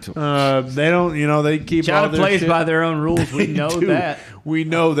for you. They don't, they keep all China their plays shit. by their own rules. We know Dude, that. We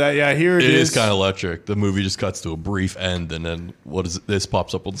know that. Yeah, here it It is. is kind of electric. The movie just cuts to a brief end, and then what is it? This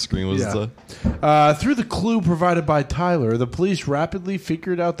pops up on the screen. What is it? Through the clue provided by Tyler, the police rapidly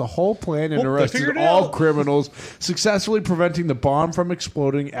figured out the whole plan and arrested figured it all out. criminals, successfully preventing the bomb from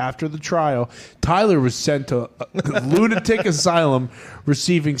exploding. After the trial, Tyler was sent to a lunatic asylum,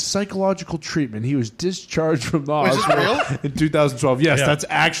 receiving psychological treatment. He was discharged from the Wait, is this hospital in 2012. Yes, Yeah. that's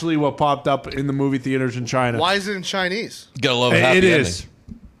actually what popped up in the movie theaters in China. Why is it in Chinese? You gotta love a happy It ending. is.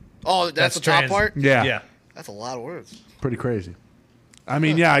 Oh, that's the top trans- part? Yeah. Yeah. That's a lot of words. Pretty crazy. I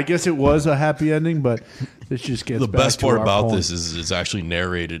mean, yeah, I guess it was a happy ending, but this just gets The back best to part our about point. this is it's actually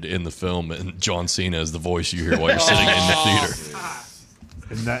narrated in the film, and John Cena is the voice you hear while you're sitting in the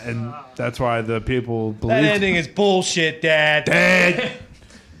theater. and that's why the people That believe. ending is bullshit, Dad.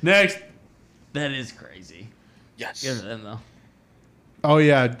 Next. That is crazy. Yes. Good for them, though. Oh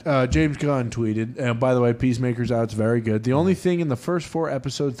yeah, James Gunn tweeted. And by the way, Peacemaker's out. It's very good. The only thing in the first 4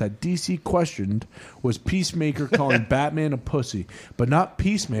 episodes that DC questioned was Peacemaker calling Batman a pussy, but not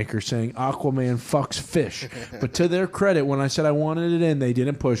Peacemaker saying Aquaman fucks fish. But to their credit, when I said I wanted it in, they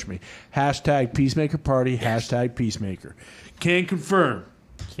didn't push me. Hashtag Peacemaker Party. Hashtag Peacemaker. Can confirm.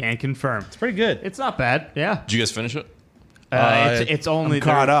 Can confirm. It's pretty good. It's not bad. Yeah. Did you guys finish it? It's only I'm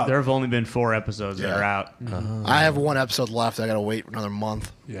caught up. There have only been 4 episodes that are out. I have 1 episode left. I gotta wait another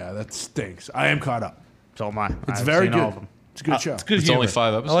month. Yeah, that stinks. I am caught up. So am I. It's I've very seen good. all of them. It's a good show. It's good It's humor. only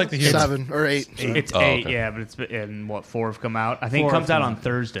 5 episodes. I like the humor. 7 or 8. It's Oh, 8, okay. yeah, but it's and what 4 have come out. I think 4 it comes have out come on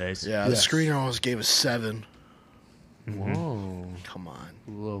Thursdays. Yeah, the Yes. screener almost gave us 7. Whoa. Come on.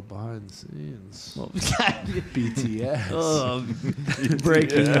 A little behind the scenes. Oh, BTS.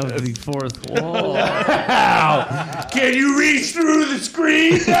 breaking of the fourth wall. Can you reach through the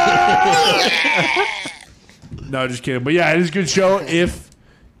screen? No, just kidding. But yeah, it is a good show. If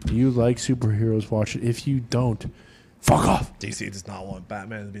you like superheroes, watch it. If you don't, fuck off. DC does not want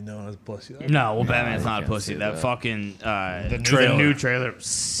Batman to be known as a pussy. No, well, Batman's not a pussy. That fucking trailer. new trailer. Or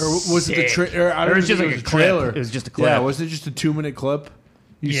was it the trailer? I Or don't it's think just it like was a a trailer. clip. It was just a clip. Yeah, wasn't it just a 2-minute clip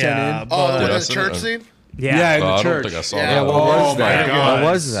you sent Yeah, in? Oh, the Did one I in the send church it? scene? Yeah, in Oh, the I don't church. think I saw Yeah, that. what was that?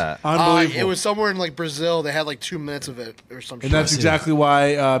 What was that? Unbelievable. It was somewhere in like Brazil. They had like 2 minutes of it or some shit. and that's exactly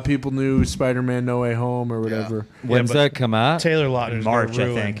why people knew Spider-Man No Way Home or whatever. When's that come out? Taylor Lautner's March, gonna I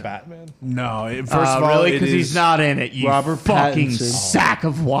ruin think. Batman. No, first of all, really? it Because he's is- not in it. You Robert fucking Pattinson. sack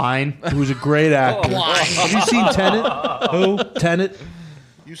of wine. Who's a great actor. Have you seen Tenet? Who? Tenet?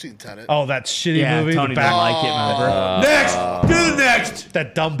 You've seen Tenet. Oh, that shitty Yeah, movie. Tony the didn't back, like it. Remember Next! Do the next!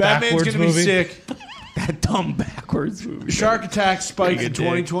 that dumb Batman's backwards gonna be movie. sick. that dumb backwards movie? Shark Attack spiked in Dig.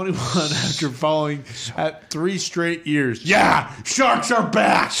 2021 after falling at 3 straight years. Yeah, sharks are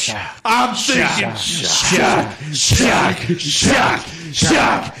back. I'm thinking shark, shark, shark,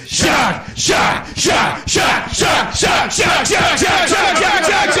 shark, shark, shark, shark, shark, shark, shark, shark, shark, shark,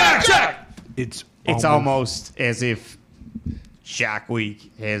 shark, shark, shark. It's almost as if Shark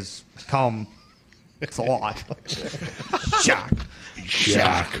Week has come to life. Shark.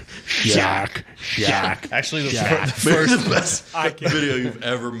 Shark, shark, shark. Actually, the The best video you've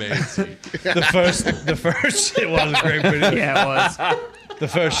ever made. the first it was a great video. Yeah, it was. The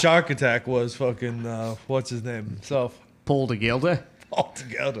first Shark Attack was fucking what's his name himself Paul de Gilda. all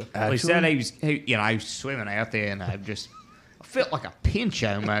together. He said I was swimming out there and I felt like a pinch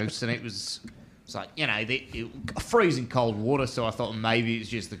almost, and it was like, freezing cold water, so I thought maybe it's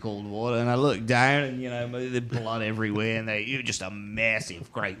just the cold water, and I looked down and, the blood everywhere, and it was just a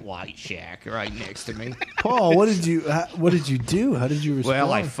massive great white shark right next to me. Paul, what did you do? How did you respond?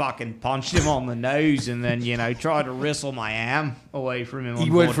 Well, I fucking punched him on the nose and then, tried to wrestle my arm away from him. he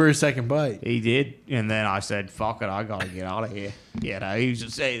went for a second bite. He did, and then I said, "Fuck it, I gotta get out of here." He was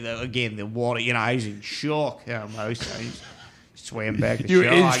just saying that again. The water, he's in shock almost. So he swam back to You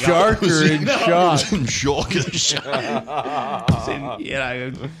shore. in I got- shark or in shock? I'm shocked at the shot.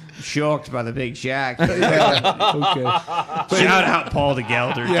 shocked by the big shark. Okay. Shout out Paul de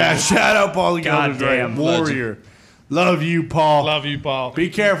Gelder. Yeah, shout out Paul the Goddamn warrior. Love you, Paul. Love you, Paul. Be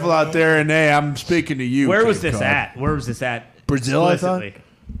careful out there, and hey, I'm speaking to you. Where was Cape this Cod. at? Where was this at? Brazil, I thought? explicitly?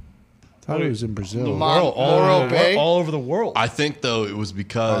 I thought it was in Brazil. Morro Bay. all over the world. I think though it was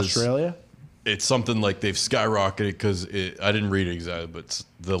because Australia? it's something like they've skyrocketed because I didn't read it exactly, but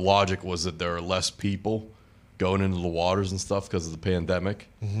the logic was that there are less people going into the waters and stuff because of the pandemic,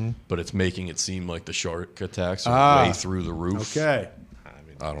 but it's making it seem like the shark attacks are way through the roof. Okay.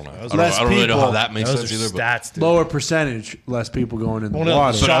 I don't know. I less don't really know how people. that makes Those sense are either. But, stats, dude. Lower percentage, less people going in the Well, no,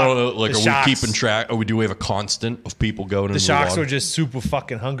 water. but I don't know. The Like, are Sharks- we keeping track? Do we have a constant of people going in The the Sharks water? are just super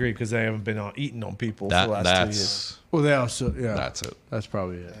fucking hungry because they haven't been eating on people for the last 2 years. That's Well, they also that's it. That's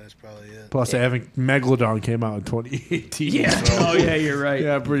probably it. That's probably it. Plus, they haven't Megalodon came out in 2018. Yeah. so- Oh yeah, you're right.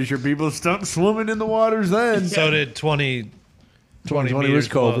 yeah, I'm pretty sure people stuck swimming in the waters then. So did 20 2020 meters was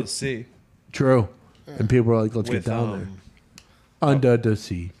cold. below the sea. True. And people were like, let's With, get down there. Under the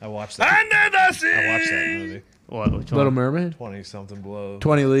sea. I watched that. I watched that movie. What? Which Little one? Mermaid? 20 something below.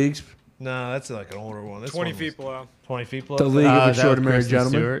 20 Leagues. No, that's like an older one. This 20 one feet was below. 20 feet below. The League of that Extraordinary was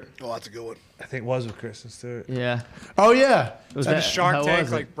Kristen Gentlemen. Stewart. Oh, that's a good one. I think it was with Kristen Stewart. Yeah. Oh, yeah. Was And the that shark how tank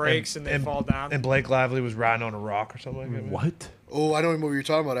was it? like breaks and they fall down. And Blake Lively was riding on a rock or something like that. What? Oh, I know what you're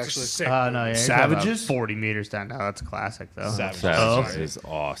talking about, actually. Sick. No, yeah, you're talking Savages? about 40 meters down. No, that's a classic though. Savages. Savages Oh. is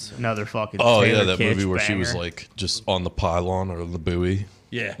awesome. Another fucking. Oh Taylor yeah, that movie Kitsch where she was banger. like just on the pylon or the buoy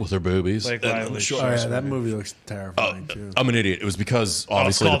Yeah. with her boobies. Blake And Lively. the Oh, sharks yeah, were- that movie looks terrifying, too. I'm an idiot. It was because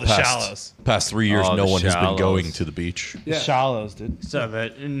obviously called the The past, Shallows. past 3 years, Oh, no The one has been Shallows. going to the beach. Yeah. Shallows, dude. So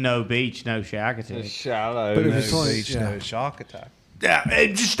that no beach, no shack attack. Shallow. But if No it's only, beach, yeah. no shark attack. Yeah,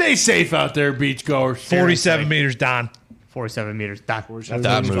 hey, just stay safe out there, beachgoers. 47 meters down. 47 meters. That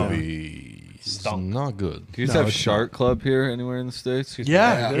That movie is not good. Do you guys have Shark Club here anywhere in the States?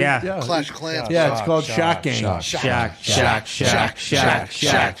 Yeah, Yeah. yeah. Clash Clans. Yeah, it's called Shark, Shack Gang. Shark. Shack, shack, shack, shack,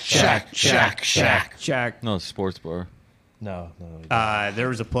 shack, shack, shack, shack. No, it's a sports bar. No. There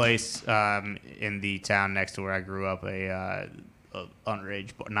was a place in the town next to where I grew up, a underage,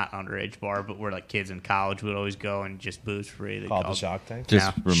 not underage bar, but where like kids in college would always go and just booze free. They Called the called- Shark Tank.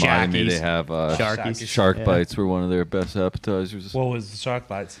 Just No, reminded me Shackies. they have Sharkies. Shark Yeah. Bites were one of their best appetizers. What was the shark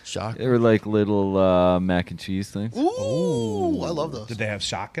bites? Shark. They were like little mac and cheese things. Ooh, I love those. Did they have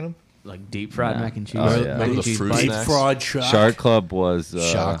shock in them? Like deep fried Nah. mac and cheese. Oh, yeah. mac Remember and the cheese fruit bites. Deep snacks? fraud shark. Shark Club was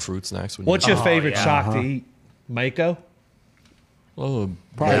Shark fruit snacks. When What's your Oh, favorite yeah. shark to eat? Mako? Oh,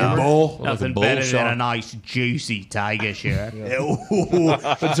 Probably Yeah. a bowl. Nothing bull better than shark. a nice juicy tiger shark. Ooh,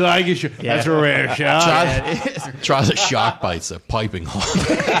 a tiger shark. That's a rare shot. try the shark bites. They're piping hot.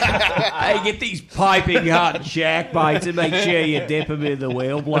 Hey, get these piping hot shack bites and make sure you dip them in the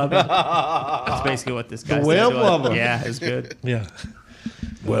whale blubber. That's basically what this guy said. whale to us. blubber. Yeah, it's good. Yeah.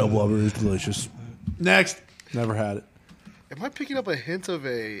 Whale blubber is delicious. Next. Never had it. Am I picking up a hint of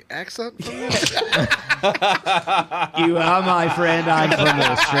a accent from you? You are my friend. I'm from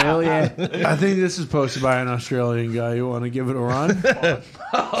Australia. I think this is posted by an Australian guy. You want to give it a run?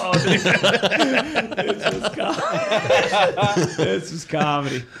 This is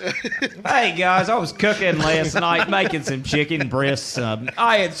comedy. Hey guys, I was cooking last night, making some chicken breasts.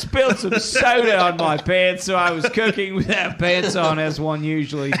 I had spilled some soda on my pants, so I was cooking without pants on, as one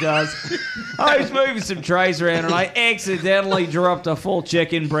usually does. I was moving some trays around, and I accidentally dropped a full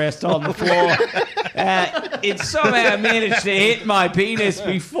chicken breast on the floor. It somehow managed to hit my penis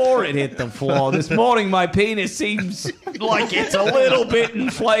before it hit the floor. This morning, my penis seems like it's a little bit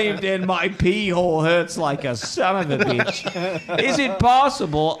inflamed, and my pee hole hurts like a son of a bitch. Is it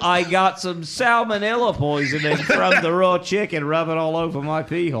possible I got some salmonella poisoning from the raw chicken rubbing all over my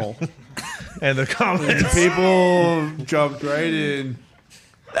pee hole? And the comments. People jumped right in.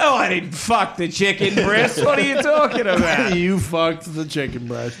 No, I didn't fuck the chicken breast. What are you talking about? You fucked the chicken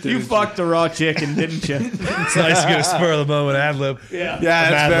breast. You didn't fucked the raw chicken, didn't you? It's nice to get a spur of the moment ad lib. Yeah, that's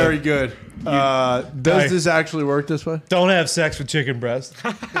Bad very look. good. Hey. Does this actually work this way? Don't have sex with chicken breast.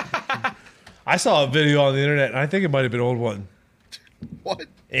 I saw a video on the internet, and I think it might have been an old one What?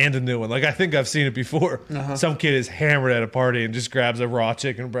 and a new one. Like, I think I've seen it before. Some kid is hammered at a party and just grabs a raw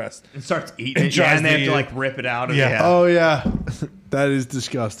chicken breast. And starts eating And it. Yeah, tries and they to have eat to it. like rip it out. Of Yeah. it. Oh, yeah. That is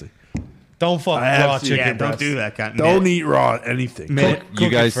disgusting. Don't fuck I have raw seen- chicken Yeah, breast. don't do that kind of Don't eat raw anything. Minute. You Cook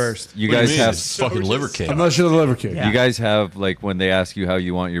it guys, first. you What do you guys mean? have It's fucking liver just- cake. Unless you're the liver king. Yeah. You guys have like when they ask you how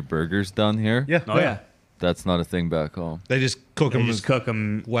you want your burgers done here. Yeah. Oh yeah. That's not a thing back home. They just cook They them just cook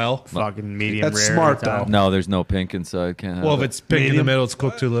them well. fucking medium That's rare. smart, every time. though. No, there's no pink inside. Can't have Well, if it. it's pink in the Medium? middle, it's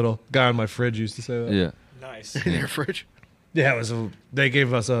cooked too little. Guy in my fridge used to say that. Yeah. Nice. In your fridge? Yeah, it was they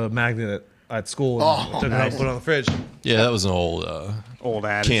gave us a magnet at school and took it out and put it on the fridge. Yeah, that was an old Old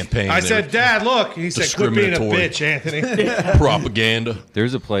adage. campaign. I They said, were Dad, look. He said, quit being a discriminatory. bitch, Anthony. propaganda.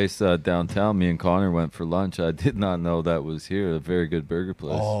 There's a place downtown. Me and Connor went for lunch. I did not know that was here. A very good burger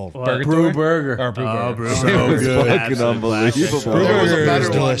place. Oh, Brew burger. Or Brew Oh, Burger. Brew So Burger. good. Fucking Absolute unbelievable. classic. There was a Burger better is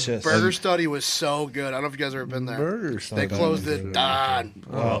one. delicious. Burger Study was so good. I don't know if you guys have ever been there. Burgers. They closed it down.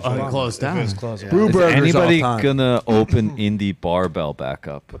 Oh, closed down. It's close. Brew Is burgers anybody all time. gonna open Indie Barbell back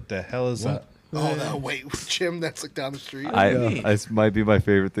up? What the hell is that? Oh, that weight gym that's like down the street. This might be my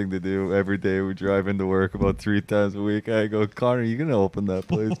favorite thing to do. Every day we drive into work about 3 times a week. I go, Connor, you gonna open that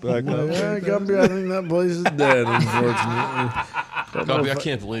place back up? Yeah, Gumby, I think that place is dead, unfortunately. Gumby, I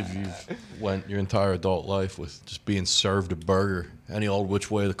can't believe you've went your entire adult life with just being served a burger any old which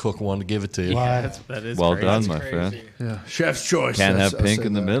way the cook wanted to give it to you. That is Well crazy. done, That's my crazy. friend. Yeah, chef's choice. Can't That's- have I'll pink say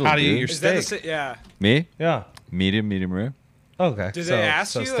in the that. middle. How do you eat dude. your Is that steak? yeah. Me? Yeah. Medium rare. Okay. Does so- they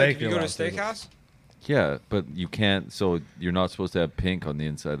ask so you like steak if you you're go to a allowed steakhouse? Yeah, but you can't. So you're not supposed to have pink on the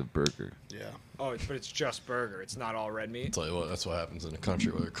inside of burger. Yeah. Oh, but it's just burger. It's not all red meat. Tell you what, that's what happens in a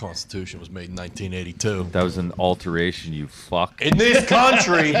country where the Constitution was made in 1982. That was an alteration, you fuck. In this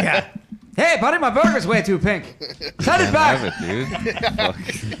country, Hey, buddy, my burger's way too pink. Cut it Have back. it, dude. Fuck.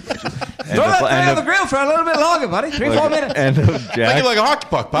 Throw that thing on the grill for a little bit longer, buddy. 3-4 minutes. And make it Jack, like a hockey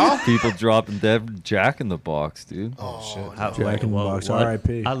puck, pal. people dropping dead Jack in the Box, dude. Oh, shit. Jack in the Box,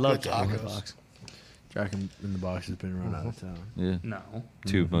 R.I.P. I love Good Jack in the tacos. Box. Jack in the Box has been run out of town. Yeah, No,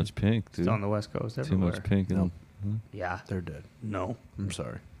 too much pink, dude. it's on the West Coast Too everywhere. much pink. Nope. Yeah. They're dead. No. I'm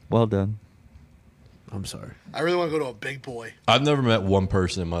sorry. Well done. I'm sorry. I really want to go to a Big Boy. I've never met one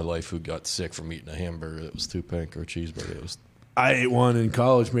person in my life who got sick from eating a hamburger that was too pink or a cheeseburger that was. I ate one in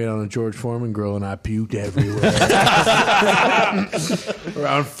college made on a George Foreman grill, and I puked everywhere.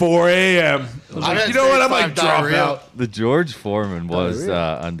 Around 4 a.m. I was I've like, had you know what? I stage might five drop diarrhea. out. The George Foreman was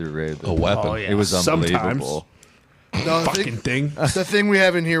Diarrhea. underrated. A weapon. Oh, yeah. It was Sometimes. unbelievable. No, the Fucking thing. the thing we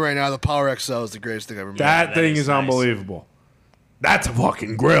have in here right now, the Power XL, is the greatest thing I've ever made. That thing is is nice. unbelievable. That's a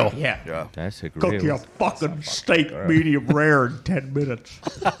fucking grill. Yeah. Yeah. That's a Cook great. your fucking steak medium rare in 10 minutes.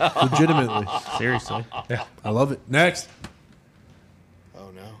 Legitimately. Seriously. I love it. Next.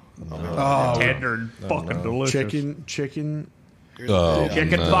 Oh, no. Oh, Tender and fucking delicious. chicken. Oh,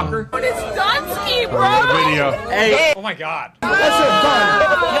 Chicken no. fucker. Video. Oh my god. This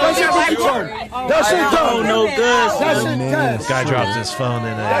guy dropped his phone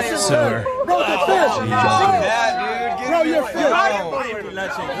in a sewer.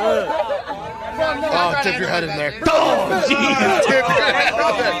 Oh, dip your head in there. Oh, dip your head in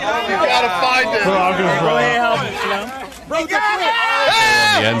there. You gotta find it.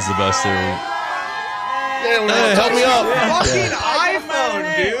 The end's the best there. Yeah, help me up. Fucking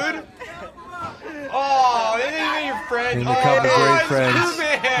iPhone, dude. Oh, this isn't your friend. And a couple great friends.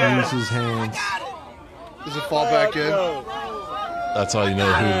 man. Use his hands. Does it fall back in? That's how you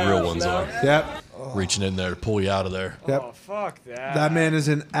know who the real ones are. Yep. Reaching in there to pull you out of there. Yep. Oh, fuck that. That man is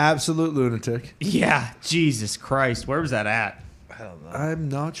an absolute lunatic. Yeah. Jesus Christ. Where was that at? I'm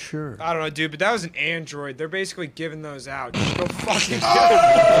not sure. I don't know, dude, but that was an Android. They're basically giving those out. Just go fucking.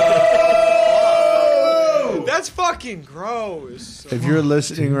 That's fucking gross. If you're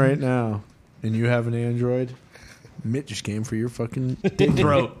listening right now and you have an Android, Mitt just came for your fucking dick.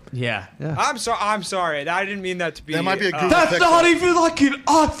 Throat. Yeah. I'm sorry. I'm sorry. I didn't mean that to be. That might be a Google That's Pixel. not even like an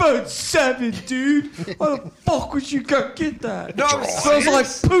iPhone 7, dude. Why the fuck would you go get that? No, I'm smells like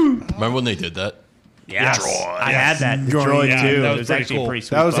poo. Remember when they did that? Yeah, I had that. The Droid Yeah, too. that It was was pretty actually cool. pretty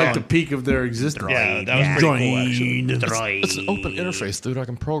sweet. That was like the phone. peak of their existence. Yeah, that was pretty cool, actually. Droid. It's an open interface, dude. I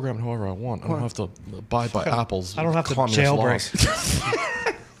can program it however I want. I don't have to abide by Apple's. I don't have to communist jailbreak.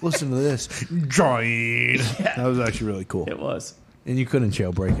 laws. Listen to this. Droid. That was actually really cool. It was. And you couldn't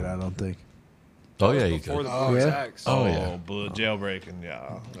jailbreak it, I don't think. Oh yeah, you Before could. the Box yeah? X. Oh Oh, yeah. blue jailbreaking,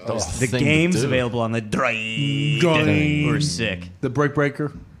 yeah. That was The thing to games do. available on the Droid Droid. were sick. The Break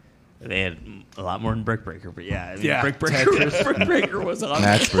Breaker. They had a lot more than Brick Breaker, but yeah, I mean, Yeah, Brick Breaker was on.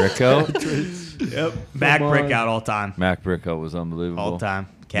 Mac Brickout. Yep. Back Come Brick on. out all time. Mac Brickout was unbelievable. All time.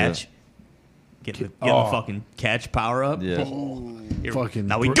 Catch. Get the Oh. fucking catch power up. Yeah. Here- Fucking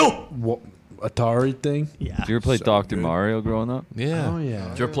Now we Br- go. Atari thing. Yeah. Did you ever play So Dr. good. Mario growing up? Yeah. Oh, yeah.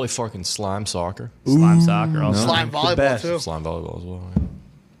 Did you ever play fucking slime soccer? Slime soccer. Also. Slime volleyball, best. too. Slime volleyball as well. Yeah.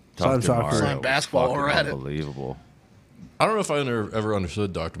 Slime Dr. soccer. Mario Slime was basketball, fucking we're at it. unbelievable. I don't know if I ever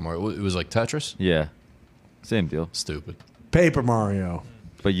understood Dr. Mario. It was like Tetris. Yeah. Same deal. Stupid. Paper Mario.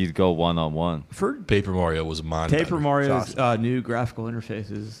 But you'd go one-on-one. For Paper Mario was a mind. Paper bender. Mario's new graphical interface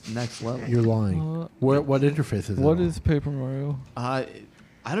is next level. You're lying. What interface is it? What on? is Paper Mario? I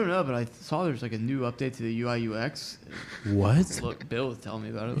don't know, but I saw there's like a new update to the UI UX. What? Look, Bill was telling me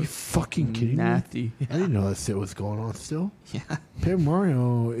about it. It Are you was fucking kidding me? nasty. I didn't know that shit was going on still. Yeah. Paper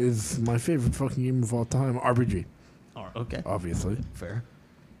Mario is my favorite fucking game of all time. RPG, Oh, okay. obviously. Fair.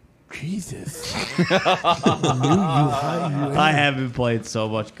 Jesus. I haven't played so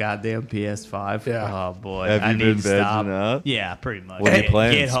much goddamn PS5. Yeah. Oh boy. Have I you need been to stop. vegging out? Yeah, pretty much. What are you Get-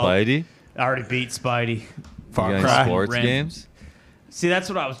 playing, get home. Spidey? I already beat Spidey. You got any Cry. sports Ren. games? See, that's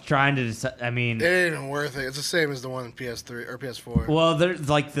what I was trying to decide. I mean, It ain't even worth it. It's the same as the one in PS3 or PS4. well, there's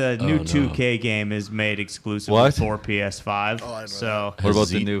like the new no. 2K game is made exclusively What? for PS5. Oh, I didn't know So What about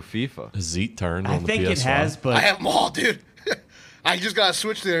Zeke- the new FIFA? Has Zeet turned I on the think PS5? it has, but I have them all, dude. I just got a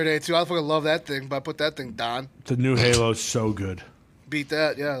Switch the other day too. I fucking love that thing, but I put that thing down. The new Halo's so good. Beat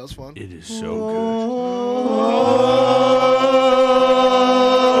that, yeah, that's fun. It is so good.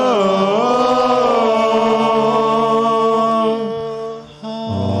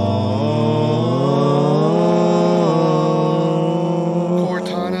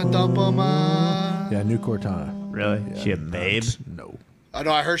 Cortana Dumpama. Yeah, new Cortana. really, she a babe? No. I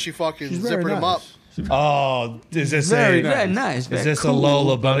know. I heard she fucking She's very zippered him up. nice. Oh, is this Very a nice. Yeah, nice. is very this cool. a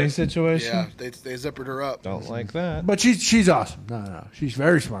Lola Bunny situation? Yeah, they zippered her up. Don't like that. But she's awesome. No, she's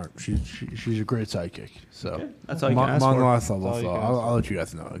very smart. She's a great sidekick. So That's all you can ask for. I'll let you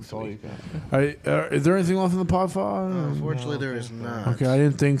guys know. All right, is there anything left in the pod file? Unfortunately, there is not. Okay, I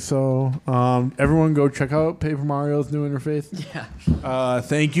didn't think so. Everyone go check out Paper Mario's new interface. Yeah.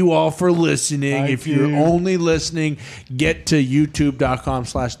 Thank you all for listening. Thank if you're you. only listening, get to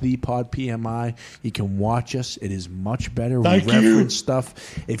youtube.com/thepodpmi. You can watch us. It is much better. Thank we you. reference stuff.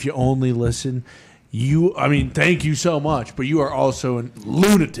 If you only listen, thank you so much. But you are also a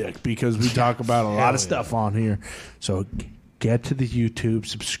lunatic because we talk about a lot of stuff on here. So get to the YouTube,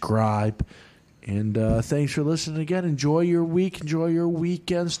 subscribe. And thanks for listening again. Enjoy your week. Enjoy your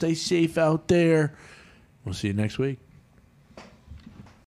weekend. Stay safe out there. We'll see you next week.